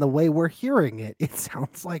 in the way we're hearing it, it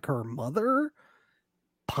sounds like her mother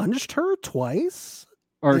punched her twice,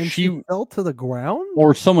 or and she fell to the ground,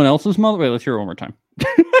 or someone else's mother. Wait, let's hear it one more time.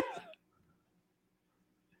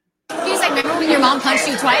 Remember when your mom punched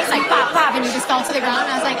you twice, like pop, pop, and you just fell to the ground?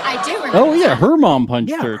 And I was like, I do remember. Oh yeah, her mom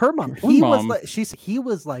punched her. Her mom. He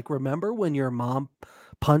was like, remember when your mom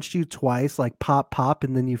punched you twice, like pop, pop,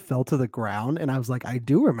 and then you fell to the ground? And I was like, I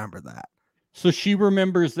do remember that. So she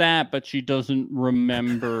remembers that, but she doesn't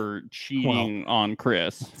remember cheating on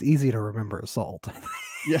Chris. It's easy to remember assault.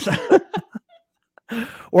 Yes.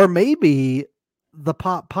 Or maybe the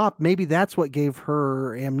pop, maybe that's what gave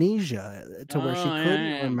her amnesia to where she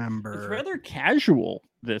couldn't remember. It's rather casual,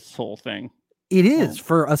 this whole thing. It is.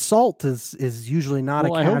 For assault is usually not a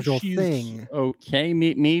casual thing. Okay,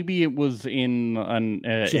 maybe it was in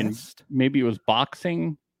maybe it was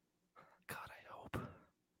boxing. God, I hope.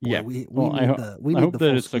 Yeah, we I hope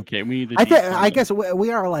that it's okay. We need I guess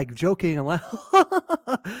we are like joking a lot.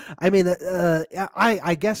 I mean,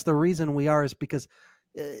 I guess the reason we are is because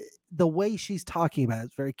the way she's talking about it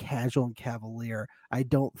is very casual and cavalier. I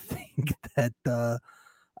don't think that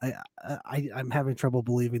I'm having trouble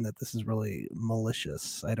believing that this is really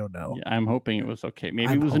malicious. I don't know. Yeah, I'm hoping it was okay.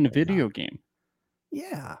 Maybe it was in a video game.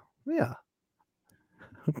 Yeah.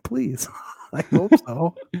 Please. I hope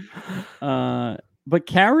so. But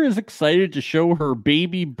Kara is excited to show her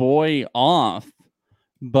baby boy off,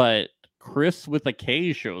 but Chris with a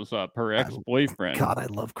K shows up, her ex-boyfriend. God, I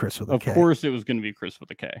love Chris with a K. Of course it was going to be Chris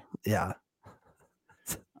with a K. Yeah.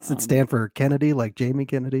 Does it stand for Kennedy, like Jamie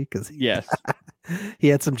Kennedy? Because yes, he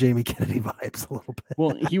had some Jamie Kennedy vibes a little bit.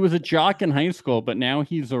 Well, he was a jock in high school, but now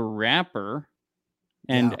he's a rapper.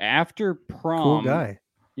 And after prom, cool guy.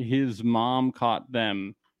 His mom caught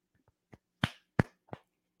them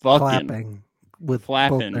flapping with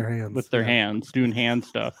their hands, doing hand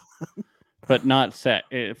stuff, but not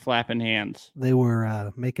flapping hands. They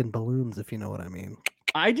were making balloons, if you know what I mean.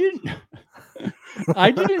 I didn't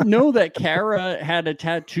know that Kara had a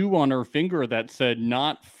tattoo on her finger that said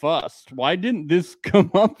 "not fussed." Why didn't this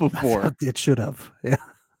come up before? It should have. Yeah.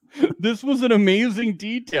 This was an amazing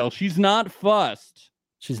detail. She's not fussed.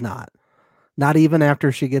 She's not. Not even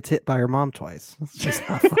after she gets hit by her mom twice. She's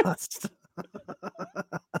not fussed.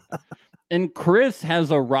 And Chris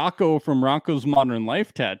has a Rocco from Rocco's Modern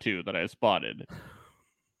Life tattoo that I spotted.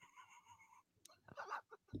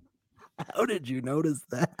 How did you notice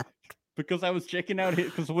that? Because I was checking out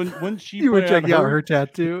because when she you were checking out her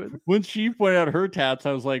tattoo. When she pointed out her tats,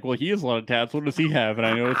 I was like, "Well, he has a lot of tats. What does he have?" And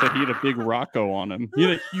I noticed that he had a big Rocco on him. He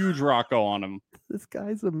had a huge Rocco on him. This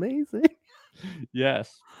guy's amazing.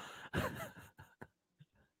 Yes.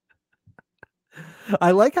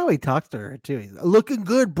 I like how he talks to her too. He's looking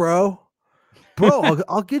good, bro. Bro,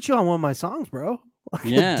 I'll get you on one of my songs, bro.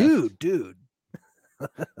 Yeah, dude.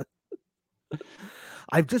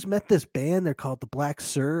 I've just met this band. They're called the Black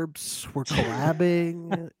Serbs. We're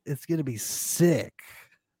collabing. It's gonna be sick.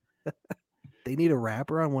 They need a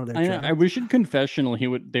rapper on one of their tracks. I wish in Confessional he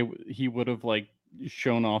would have like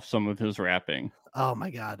shown off some of his rapping. Oh my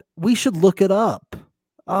god. We should look it up.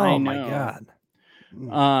 Oh my god.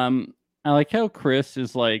 I like how Chris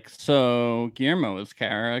is like, so Guillermo, is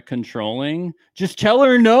Kara controlling? Just tell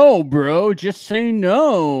her no, bro. Just say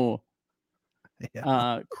no.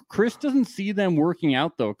 Yeah. Chris doesn't see them working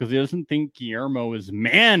out though, because he doesn't think Guillermo is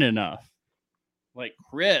man enough. Like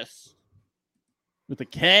Chris with a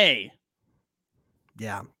K.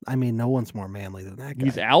 Yeah, I mean, no one's more manly than that guy.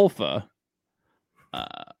 He's alpha.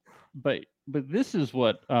 But this is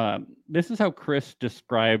how Chris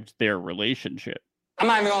described their relationship. I'm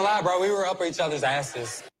not even gonna lie, bro. We were up each other's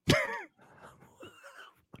asses.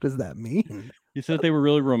 does that mean? He said they were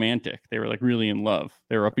really romantic. They were like really in love.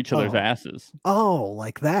 They were up each other's asses. Oh,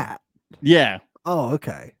 like that. Yeah. Oh,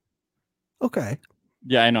 okay. Okay.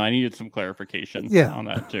 Yeah, I know. I needed some clarification on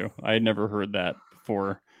that too. I had never heard that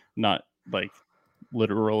before. Not like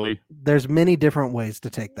literally. There's many different ways to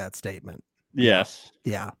take that statement. Yes.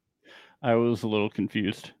 Yeah. I was a little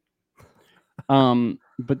confused.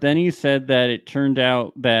 But then he said that it turned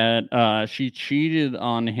out that she cheated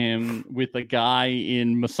on him with a guy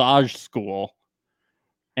in massage school.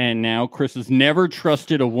 And now Chris has never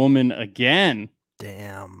trusted a woman again.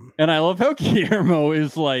 Damn. And I love how Guillermo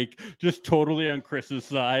is like just totally on Chris's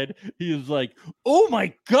side. He's like, oh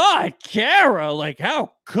my God, Kara, like,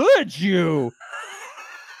 how could you?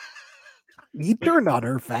 He turned on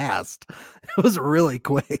her fast. It was really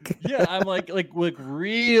quick. Yeah, I'm like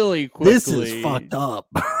really quickly. This is fucked up.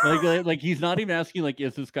 like he's not even asking, like,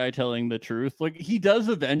 is this guy telling the truth? Like, he does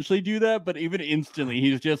eventually do that, but even instantly,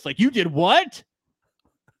 he's just like, you did what?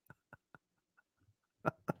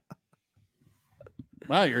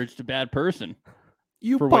 Wow, you're just a bad person.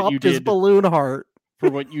 You popped his balloon heart. For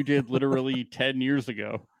what you did literally 10 years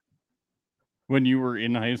ago when you were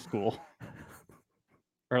in high school.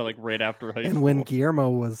 Or like right after high school. And when Guillermo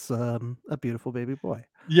was a beautiful baby boy.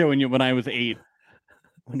 Yeah, when I was 8.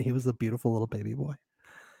 When he was a beautiful little baby boy.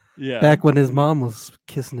 Yeah. Back when his mom was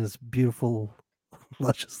kissing his beautiful,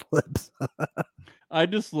 luscious lips. I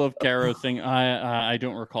just love Kara saying, I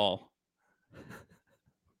don't recall.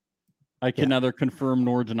 I can neither confirm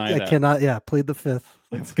nor deny that. I cannot, plead the fifth.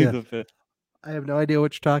 That's plead good. the fifth. I have no idea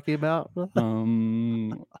what you're talking about.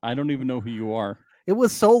 I don't even know who you are. It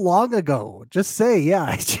was so long ago. Just say,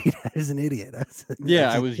 I cheated. I was an idiot.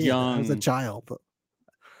 I was young. I was a child.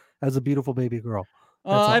 I was a beautiful baby girl.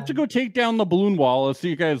 I have to go take down the balloon wall. I'll see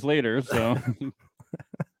you guys later. So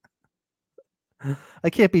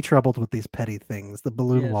I can't be troubled with these petty things. The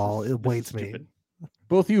balloon wall, it waits me.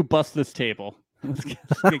 Both of you bust this table. Let's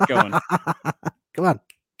get going. Come on.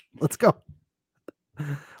 Let's go.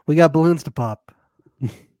 We got balloons to pop.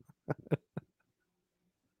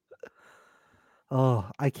 Oh,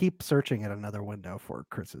 I keep searching at another window for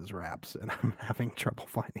Chris's raps, and I'm having trouble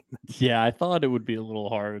finding them. Yeah, I thought it would be a little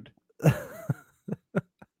hard. I'm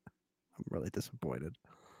really disappointed.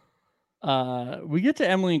 We get to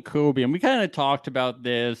Emily and Kobe, and we kind of talked about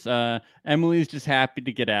this. Emily's just happy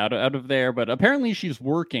to get out of there, but apparently she's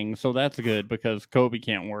working, so that's good because Kobe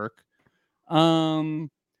can't work.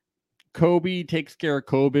 Kobe takes care of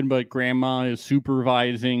Coben, but Grandma is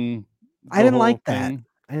supervising. I didn't like that.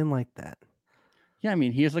 I didn't like that. Yeah, I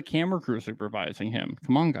mean, he has a camera crew supervising him.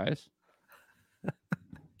 Come on, guys.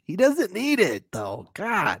 He doesn't need it, though.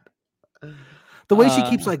 God. The way she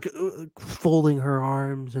keeps, like, folding her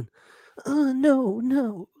arms and,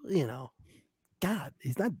 no. You know, God,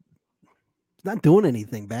 he's not doing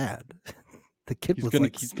anything bad. The kid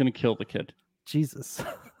he's gonna kill the kid. Jesus.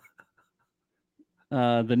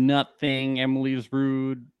 The nut thing, Emily's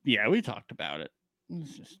rude. Yeah, we talked about it.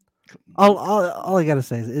 It's just... All I gotta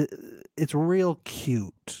say is it's real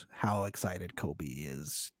cute how excited Kobe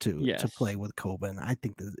is to play with Coben. I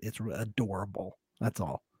think that it's adorable. That's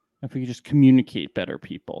all. If we could just communicate better,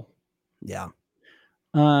 people. Yeah.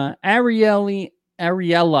 Ariella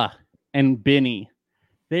and Benny,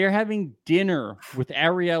 they are having dinner with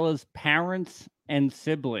Ariella's parents and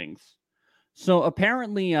siblings. So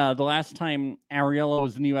apparently, the last time Ariella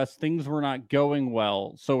was in the U.S., things were not going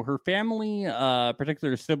well. So her family,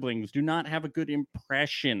 particular siblings, do not have a good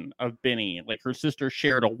impression of Benny. Like, her sister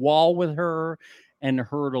shared a wall with her and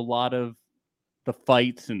heard a lot of the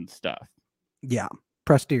fights and stuff. Yeah,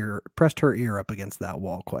 pressed her ear up against that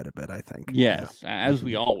wall quite a bit, I think. Yes, as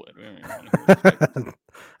we all would.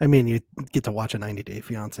 I mean, you get to watch a 90 Day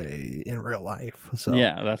Fiance in real life. So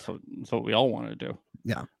yeah, that's what we all want to do.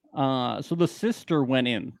 Yeah. So the sister went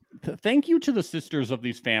in. Thank you to the sisters of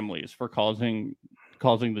these families for causing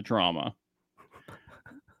the drama.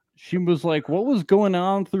 She was like, what was going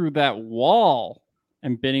on through that wall?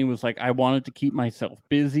 And Benny was like, I wanted to keep myself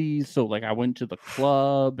busy. So like I went to the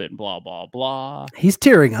club and blah, blah, blah. He's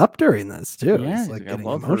tearing up during this too. Yeah, he's like, I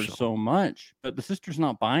love her so much. But the sister's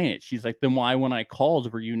not buying it. She's like, then why when I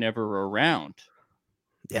called were you never around?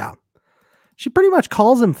 Yeah. She pretty much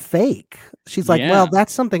calls him fake. She's like, well,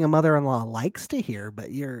 that's something a mother-in-law likes to hear,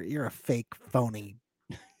 but you're a fake, phony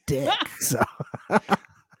dick. So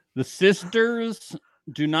the sisters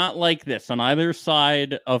do not like this. On either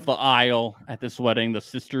side of the aisle at this wedding, the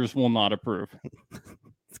sisters will not approve.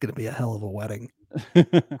 It's going to be a hell of a wedding.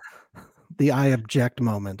 The I object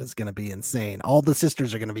moment is going to be insane. All the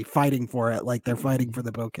sisters are going to be fighting for it like they're fighting for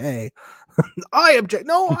the bouquet. I object.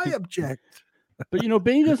 No, I object. But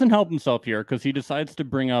Benny doesn't help himself here because he decides to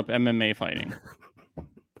bring up MMA fighting.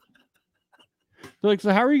 They're like,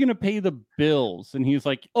 so how are you going to pay the bills? And he's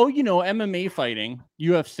like, oh, MMA fighting,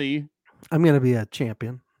 UFC. I'm going to be a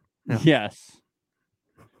champion. Yeah. Yes.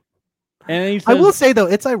 And he says, I will say, though,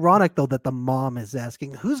 it's ironic, though, that the mom is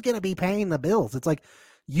asking, who's going to be paying the bills? It's like,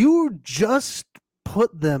 you just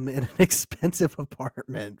put them in an expensive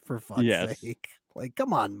apartment, for fun's sake. Like,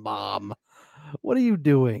 come on, Mom. What are you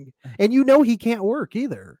doing? And he can't work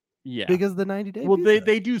either. Yeah. Because of the 90-day Well, visa.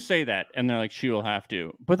 they do say that, and they're like, she will have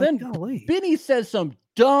to. But then Benny says some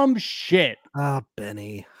dumb shit.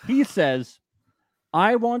 Benny. He says,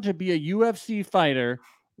 I want to be a UFC fighter,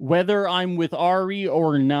 whether I'm with Ari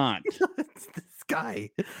or not. This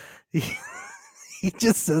guy. He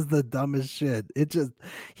just says the dumbest shit.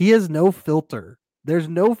 He has no filter. There's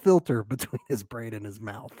no filter between his brain and his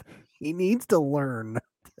mouth. He needs to learn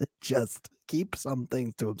to just keep some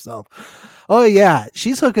things to himself. Oh, yeah.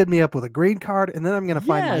 She's hooking me up with a green card, and then I'm going to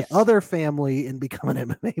find my other family and become an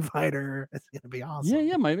MMA fighter. It's going to be awesome.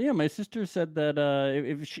 Yeah. My sister said that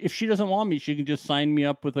if she doesn't want me, she can just sign me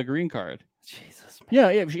up with a green card. Jesus. Man. Yeah.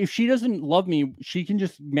 If she doesn't love me, she can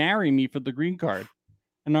just marry me for the green card.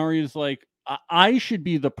 And Ari's like, I should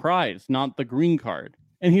be the prize, not the green card.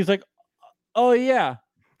 And he's like, oh, yeah.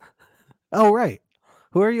 Oh, right.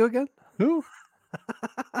 Who are you again? Who?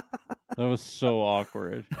 That was so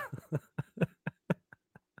awkward.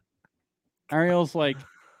 Ariel's like,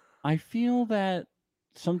 I feel that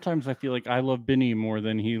sometimes I feel like I love Benny more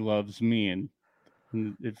than he loves me, and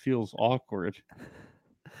it feels awkward.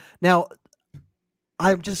 Now,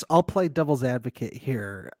 I'll play devil's advocate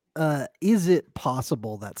here. Is it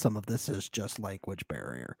possible that some of this is just language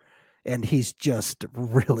barrier and he's just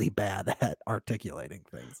really bad at articulating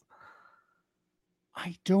things?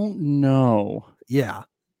 I don't know. Yeah.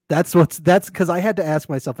 That's because I had to ask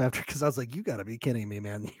myself after, because I was like, you gotta be kidding me,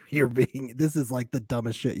 man. This is like the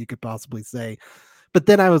dumbest shit you could possibly say. But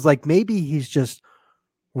then I was like, maybe he's just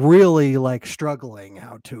really like struggling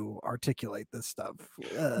how to articulate this stuff.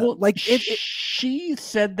 She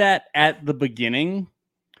said that at the beginning.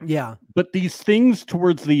 Yeah. But these things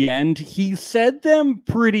towards the end, he said them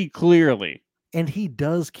pretty clearly. And he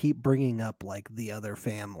does keep bringing up like the other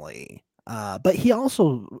family. But he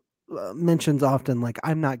also mentions often like,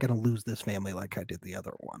 I'm not going to lose this family like I did the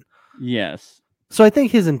other one. Yes. So I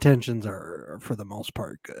think his intentions are for the most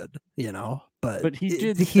part good, but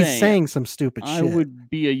he's saying some stupid shit. I would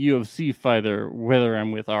be a UFC fighter whether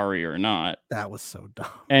I'm with Ari or not. That was so dumb.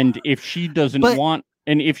 And if she doesn't want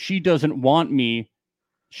me,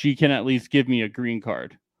 she can at least give me a green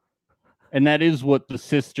card. And that is what the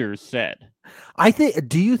sisters said.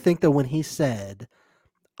 Do you think that when he said,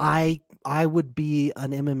 I would be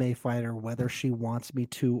an MMA fighter whether she wants me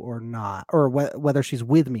to or not, or whether she's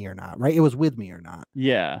with me or not, right? It was with me or not.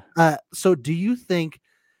 Yeah. So do you think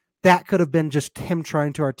that could have been just him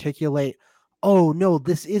trying to articulate, oh no,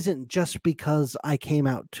 this isn't just because I came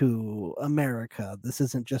out to America. This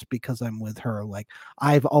isn't just because I'm with her. Like,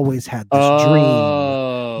 I've always had this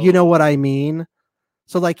dream. You know what I mean?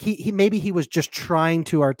 So like he was just trying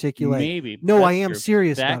to articulate. Maybe. No, I am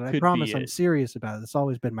serious about it. I promise I'm serious about it. It's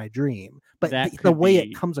always been my dream. But the way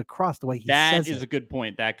it comes across, the way he says it. That is a good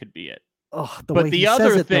point. That could be it. Oh, but the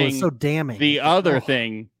other thing is so damning. The other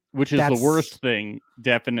thing, which is the worst thing,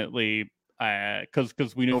 definitely,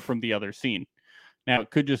 because we know from the other scene. Now it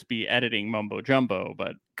could just be editing mumbo jumbo,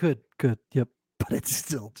 but good, yep. But it's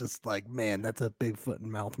still just like, man, that's a big foot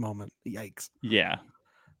and mouth moment. Yikes. Yeah.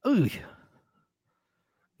 Ooh.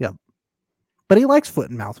 Yep. But he likes foot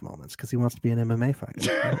and mouth moments because he wants to be an MMA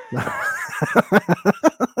fighter.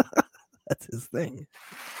 That's his thing.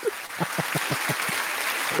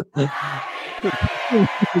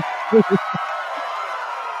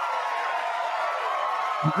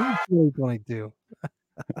 Really 22.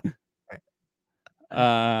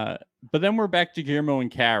 But then we're back to Guillermo and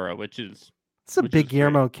Kara, which is a big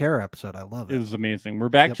Guillermo Kara episode. I love it. It was amazing. We're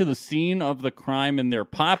back to the scene of the crime, and they're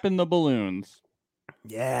popping the balloons.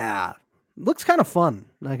 Yeah, looks kind of fun.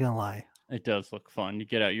 Not gonna lie, it does look fun. You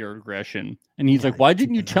get out your aggression, and he's like, "Why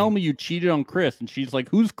didn't you tell me you cheated on Chris?" And she's like,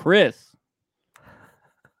 "Who's Chris?"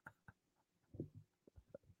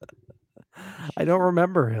 I don't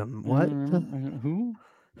remember him. What? Who?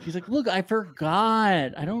 She's like, "Look, I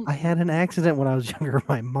forgot. I had an accident when I was younger.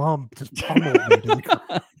 My mom just pummeled me."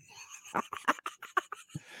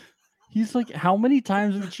 He's like, "How many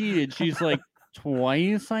times have you cheated?" She's like,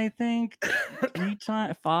 "Twice, I think. 3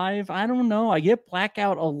 times, 5. I don't know. I get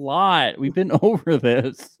blackout a lot. We've been over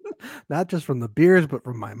this. Not just from the beers, but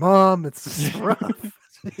from my mom. It's rough."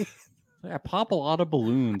 I pop a lot of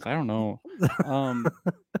balloons. I don't know.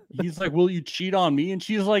 He's like, will you cheat on me? And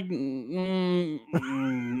she's like, no.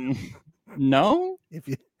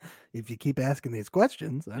 If you keep asking these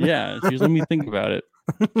questions. Yeah, she's let me think about it.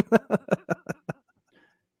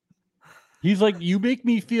 He's like, you make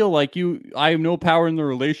me feel like I have no power in the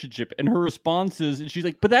relationship. And her response is, and she's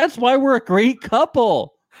like, but that's why we're a great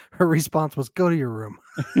couple. Her response was, go to your room.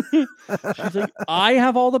 She's like, I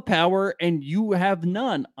have all the power and you have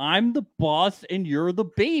none. I'm the boss and you're the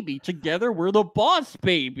baby. Together, we're the boss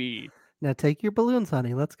baby. Now take your balloons,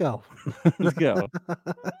 honey. Let's go. Let's go.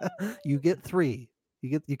 You get 3.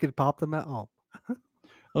 You could pop them at home.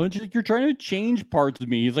 Oh, and she's like, you're trying to change parts of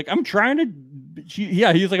me. He's like, I'm trying to.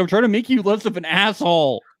 He's like, I'm trying to make you less of an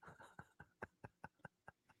asshole.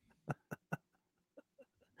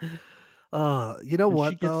 You know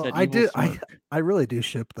what though? I really do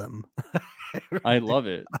ship them. I love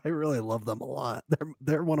it. I really love them a lot.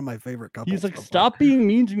 They're one of my favorite couples. He's like, stop being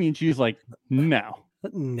mean to me, and she's like, no.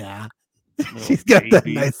 Nah. Little She's got that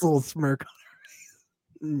baby. nice little smirk on her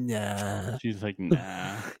face. Nah. She's like,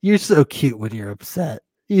 nah. You're so cute when you're upset.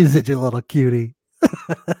 You're such a little cutie.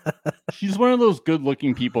 She's one of those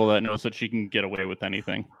good-looking people that knows that she can get away with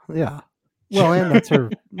anything. Yeah. Well, and that's her,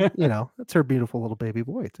 that's her beautiful little baby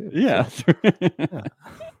boy too. Yeah. So, yeah.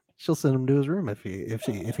 She'll send him to his room if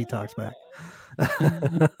he talks back.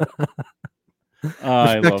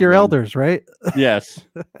 Respect your elders, right? Yes.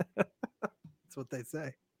 That's what they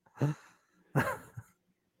say.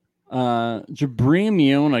 Jabri and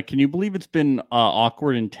Miona, can you believe it's been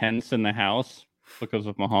awkward and tense in the house because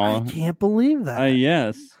of Mahala? I can't believe that.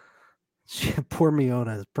 Yes. Poor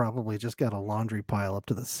Miona has probably just got a laundry pile up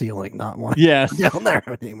to the ceiling, not one yes. down there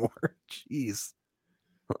anymore. Jeez.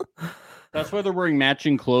 That's why they're wearing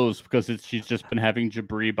matching clothes, because she's just been having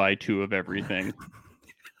Jabri buy 2 of everything.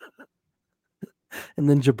 And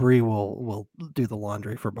then Jabri will do the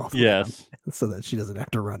laundry for both of them, so that she doesn't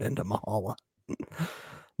have to run into Mahala.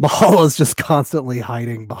 Mahala's just constantly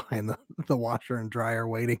hiding behind the washer and dryer,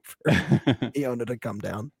 waiting for Miona to come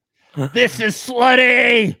down. This is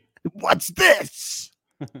slutty! What's this?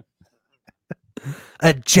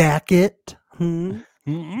 A jacket?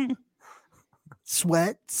 Mm-hmm.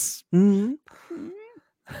 Sweats?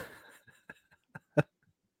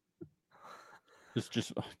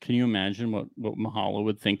 Just can you imagine what Mahala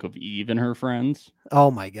would think of Eve and her friends?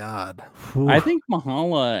 Oh my god. Ooh. I think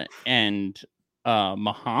Mahala and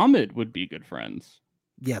Muhammad would be good friends.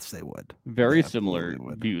 Yes, they would. Very similar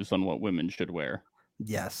views on what women should wear.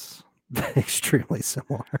 Yes. Extremely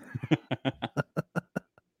similar.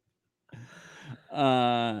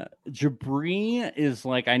 Jabri is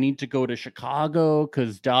like, I need to go to Chicago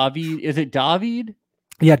because David. Is it David?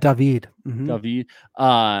 Yeah, David. Mm-hmm. David.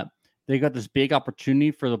 They got this big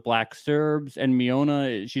opportunity for the Black Serbs, and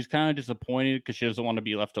Miona, she's kind of disappointed because she doesn't want to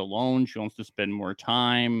be left alone. She wants to spend more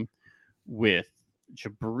time with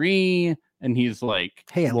Jabri, and he's like,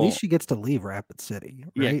 hey, at least she gets to leave Rapid City,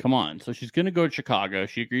 right? Yeah, come on. So she's gonna go to Chicago.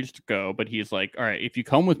 She agrees to go, but he's like, all right, if you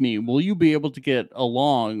come with me, will you be able to get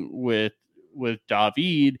along with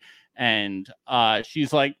David? And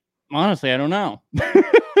she's like, honestly, I don't know.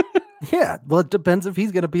 Yeah, well, it depends if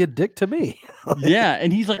he's gonna be a dick to me. Yeah,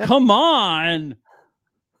 and he's like, come on.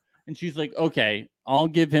 And she's like, okay, I'll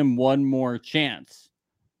give him one more chance.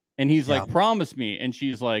 And he's like, promise me. And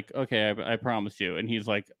she's like, okay, I promise you. And he's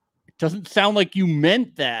like, it doesn't sound like you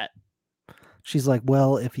meant that. She's like,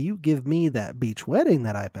 well, if you give me that beach wedding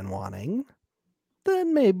that I've been wanting,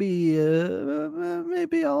 then maybe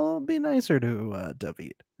I'll be nicer to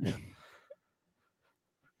David.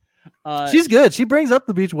 She's good. She brings up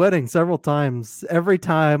the beach wedding several times. Every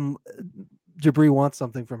time Jabri wants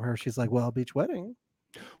something from her, she's like, well, beach wedding.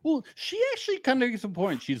 Well, she actually kind of gets a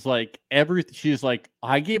point. She's like,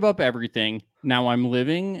 I gave up everything. Now I'm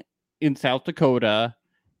living in South Dakota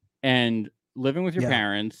and living with your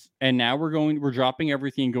parents. And now we're dropping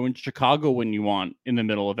everything and going to Chicago when you want, in the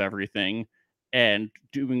middle of everything, and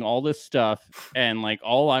doing all this stuff. And like,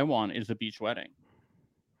 all I want is a beach wedding.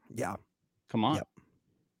 Yeah. Come on. Yep.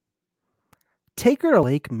 Take her to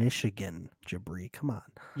Lake Michigan, Jabri. Come on.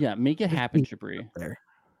 Yeah, make it happen, Jabri. There.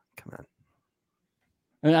 Come on.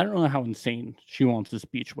 And I don't know how insane she wants this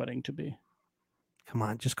beach wedding to be. Come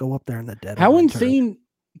on, just go up there in the dead. How insane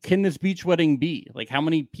can this beach wedding be? Like, how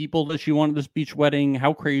many people does she want at this beach wedding?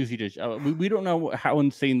 How crazy does we don't know how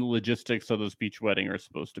insane the logistics of this beach wedding are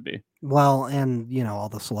supposed to be. Well, and all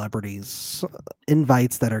the celebrities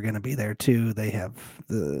invites that are going to be there too. They have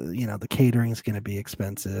the catering is going to be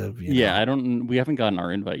expensive. Yeah, we haven't gotten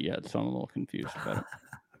our invite yet, so I'm a little confused about it.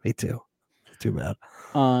 Me too. Too bad.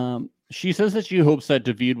 She says that she hopes that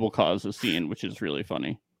David will cause a scene, which is really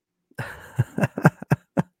funny.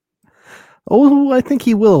 Oh, I think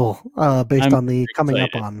he will, based on the coming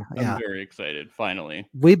excited. up on. I'm very excited, finally.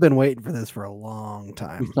 We've been waiting for this for a long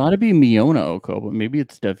time. We thought it'd be Miona Oko, but maybe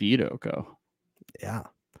it's David Oko. Yeah.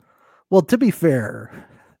 Well, to be fair,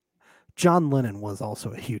 John Lennon was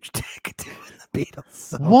also a huge dick to the Beatles.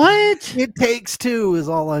 So what? It takes two is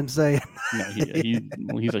all I'm saying. No,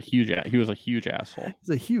 he was a huge asshole. He's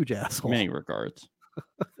a huge asshole. In many regards.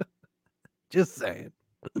 Just saying.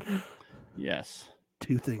 Yes.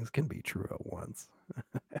 Two things can be true at once.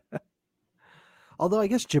 Although I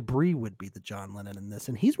guess Jabri would be the John Lennon in this,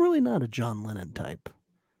 and he's really not a John Lennon type.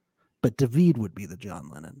 But David would be the John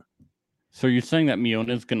Lennon. So you're saying that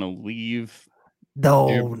Miona's gonna leave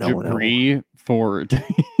Jabri for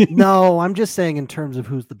No, I'm just saying in terms of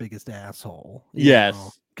who's the biggest asshole.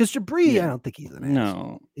 Yes. Because Jabri, I don't think he's an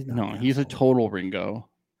asshole. He's a total Ringo.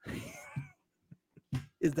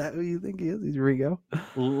 Is that who you think he is? He's Ringo?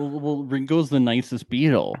 Well, Ringo's the nicest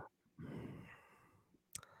Beatle.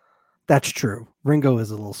 That's true. Ringo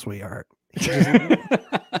is a little sweetheart.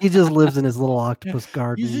 He just lives in his little octopus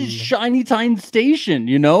garden. He's his shiny time station,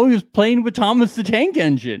 you know? He was playing with Thomas the Tank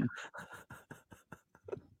Engine.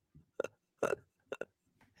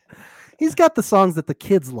 He's got the songs that the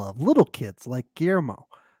kids love. Little kids like Guillermo.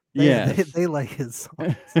 They like his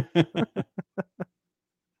songs.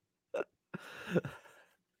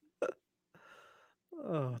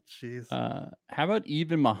 Oh, jeez. How about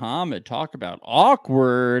Eve and Muhammad? Talk about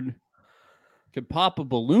awkward. Could pop a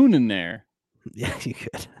balloon in there. Yeah, you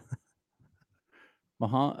could.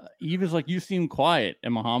 Eve is like, you seem quiet.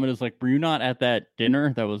 And Muhammad is like, were you not at that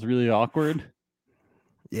dinner that was really awkward?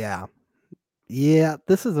 Yeah. Yeah,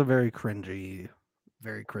 this is a very cringy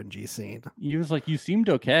scene. He was like, you seemed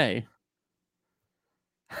okay.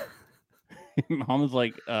 Muhammad's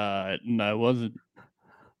like, no, I wasn't.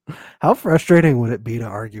 How frustrating would it be to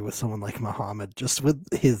argue with someone like Muhammad just with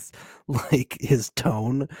his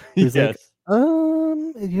tone? He's like,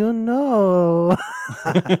 you know,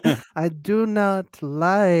 I do not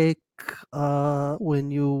like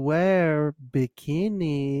when you wear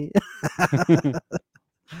bikini.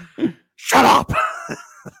 Shut up!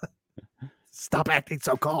 Stop acting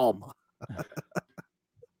so calm.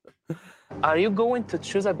 Are you going to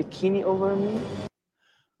choose a bikini over me?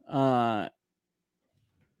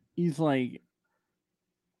 He's like,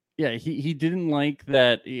 yeah, he didn't like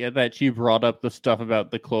that she brought up the stuff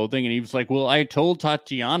about the clothing, and he was like, well, I told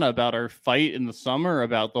Tatiana about our fight in the summer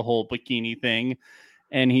about the whole bikini thing,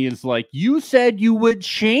 and he is like, you said you would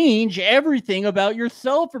change everything about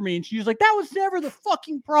yourself for me, and she's like, that was never the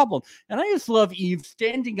fucking problem. And I just love Eve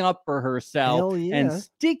standing up for herself and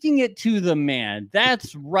sticking it to the man.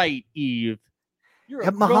 That's right, Eve. You're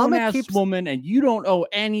a grown-ass woman, and you don't owe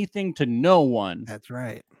anything to no one. That's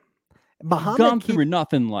right. Muhammad gone through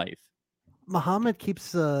enough in life. Muhammad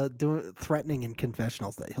keeps threatening in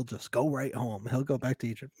confessionals that he'll just go right home. He'll go back to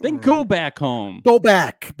Egypt. Then go back home. Go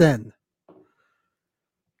back then.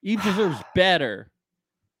 Eve deserves better.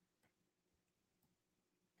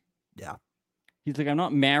 Yeah. He's like, I'm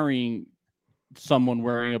not marrying someone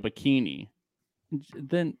wearing a bikini.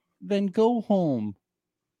 Then go home.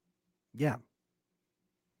 Yeah.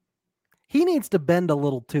 He needs to bend a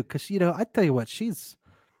little too, because I tell you what, she's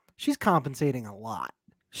compensating a lot.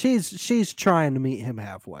 She's trying to meet him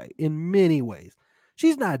halfway in many ways.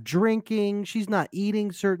 She's not drinking. She's not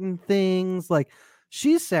eating certain things. Like,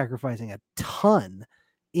 she's sacrificing a ton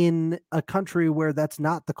in a country where that's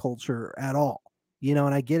not the culture at all. And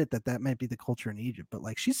I get it that might be the culture in Egypt, but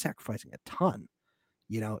like, she's sacrificing a ton.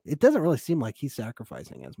 It doesn't really seem like he's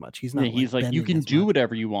sacrificing as much. He's not. Yeah, he's like, you can do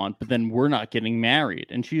whatever you want, but then we're not getting married.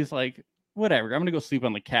 And she's like, whatever, I'm gonna go sleep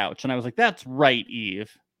on the couch. And I was like, that's right, Eve.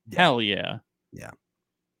 Yeah. Hell yeah. Yeah.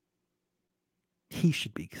 He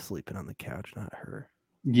should be sleeping on the couch, not her.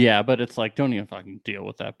 Yeah, but it's like, don't even fucking deal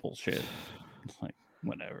with that bullshit. It's like,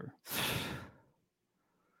 whatever.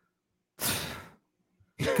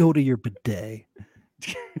 Go to your bidet.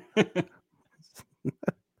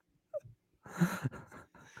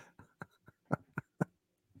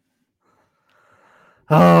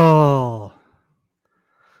 Oh.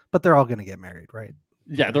 But they're all going to get married, right?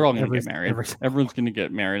 Yeah, they're all going to get married. Everyone's going to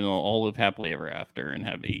get married and they'll all live happily ever after and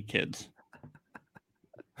have 8 kids.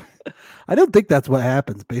 I don't think that's what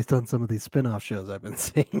happens based on some of these spin-off shows I've been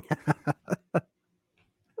seeing.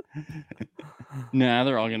 Nah,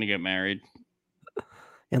 they're all going to get married.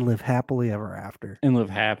 And live happily ever after.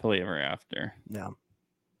 Yeah.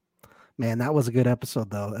 Man, that was a good episode,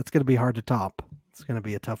 though. That's going to be hard to top. It's going to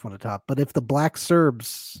be a tough one to top. But if the Black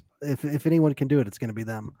Serbs, if anyone can do it, it's going to be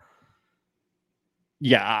them.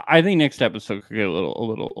 Yeah, I think next episode could get a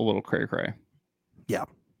little cray cray. Yeah,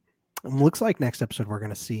 Looks like next episode we're going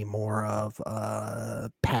to see more of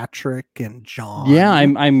Patrick and John. Yeah,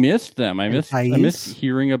 I missed them. I missed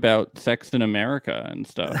hearing about Sex in America and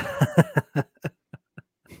stuff.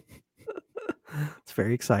 It's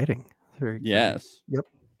very exciting. Very exciting. Yes. Yep.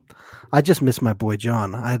 I just miss my boy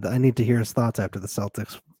John. I need to hear his thoughts after the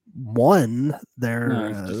Celtics won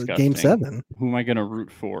their Game 7. Who am I going to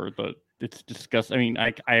root for? But it's disgusting. I mean,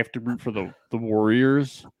 I have to root for the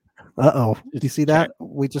Warriors. Uh-oh. Do you see that?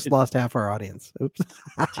 We just lost half our audience. Oops.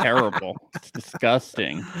 Terrible. It's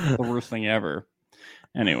disgusting. The worst thing ever.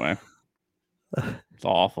 Anyway. It's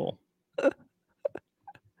awful.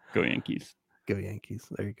 Go Yankees. Go Yankees.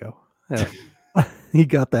 There you go. Yeah. You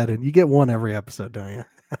got that in. You get one every episode, don't you?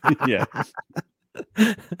 Yeah.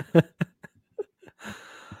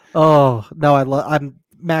 Oh, no, I'm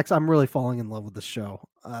Max, I'm really falling in love with the show.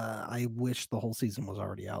 I wish the whole season was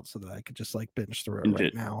already out so that I could just binge through it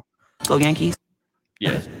right now. Go Yankees.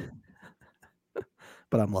 Yes.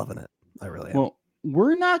 But I'm loving it. I really am. Well,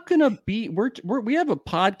 we're not gonna be we have a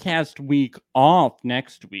podcast week off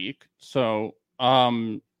next week, so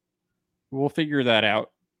we'll figure that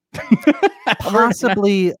out.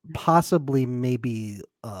 possibly maybe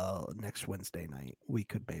next Wednesday night we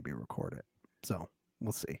could maybe record it. So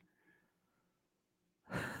we'll see.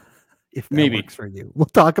 If that maybe works for you. We'll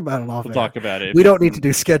talk about it off. We'll talk about it. We don't need to do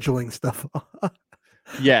scheduling stuff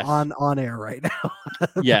yes. on air right now.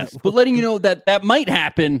 Yes. But letting you know that might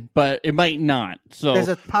happen, but it might not. So there's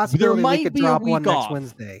a possibility there we could be drop a week one off. next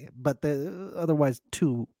Wednesday, but otherwise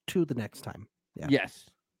two the next time. Yeah. Yes.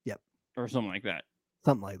 Yep. Or something like that.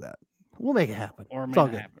 Something like that. We'll make it happen. Or it's all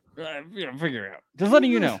make it good. happen. Figure it out. Just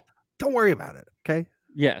letting you know. Don't worry about it. Okay.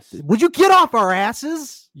 Yes. Would you get off our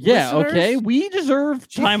asses? Yeah. Listeners? Okay. We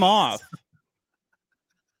deserve time off.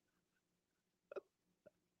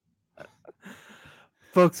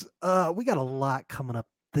 Folks, we got a lot coming up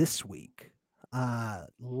this week.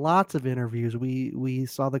 Lots of interviews. We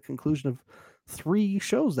saw the conclusion of 3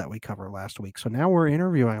 shows that we covered last week. So now we're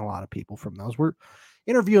interviewing a lot of people from those. We're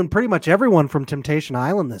interviewing pretty much everyone from Temptation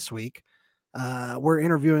Island this week. We're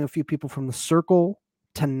interviewing a few people from The Circle.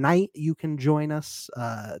 Tonight, you can join us.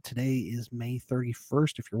 Today is May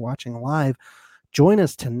 31st. If you're watching live, join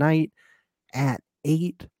us tonight at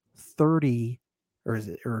 8:30, or is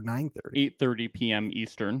it, or 9:30? 8:30 p.m.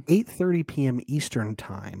 Eastern. 8:30 p.m. Eastern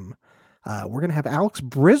time. We're going to have Alex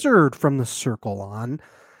Brizzard from The Circle on.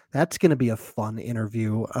 That's going to be a fun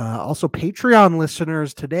interview. Also, Patreon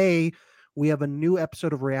listeners, today we have a new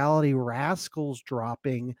episode of Reality Rascals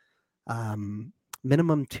dropping.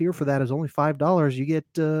 Minimum tier for that is only $5. You get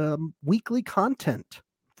weekly content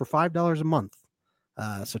for $5 a month.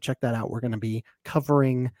 So check that out. We're going to be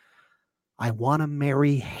covering I Want to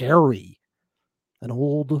Marry Harry, an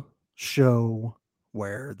old show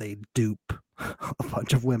where they dupe a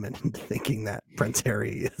bunch of women into thinking that Prince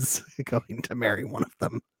Harry is going to marry one of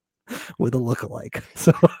them with a lookalike.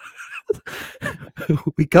 So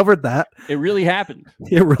we covered that. It really happened.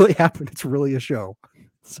 It really happened. It's really a show.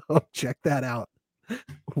 So check that out.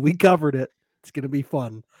 We covered it. It's going to be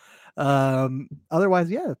fun. Otherwise,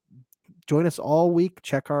 yeah, join us all week.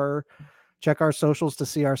 Check our socials to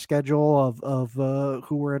see our schedule of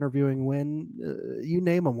who we're interviewing when. You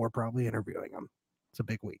name them, we're probably interviewing them. It's a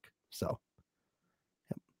big week. So,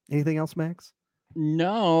 yep. Anything else, Max?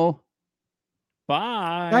 No.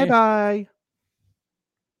 Bye. Bye-bye.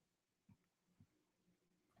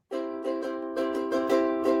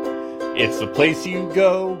 It's the place you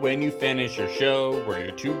go when you finish your show. We're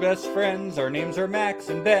your 2 best friends. Our names are Max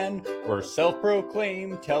and Ben. We're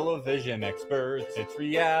self-proclaimed television experts. It's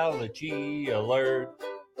Reality Alert.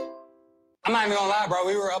 I'm not even gonna lie, bro.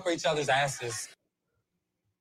 We were up each other's asses.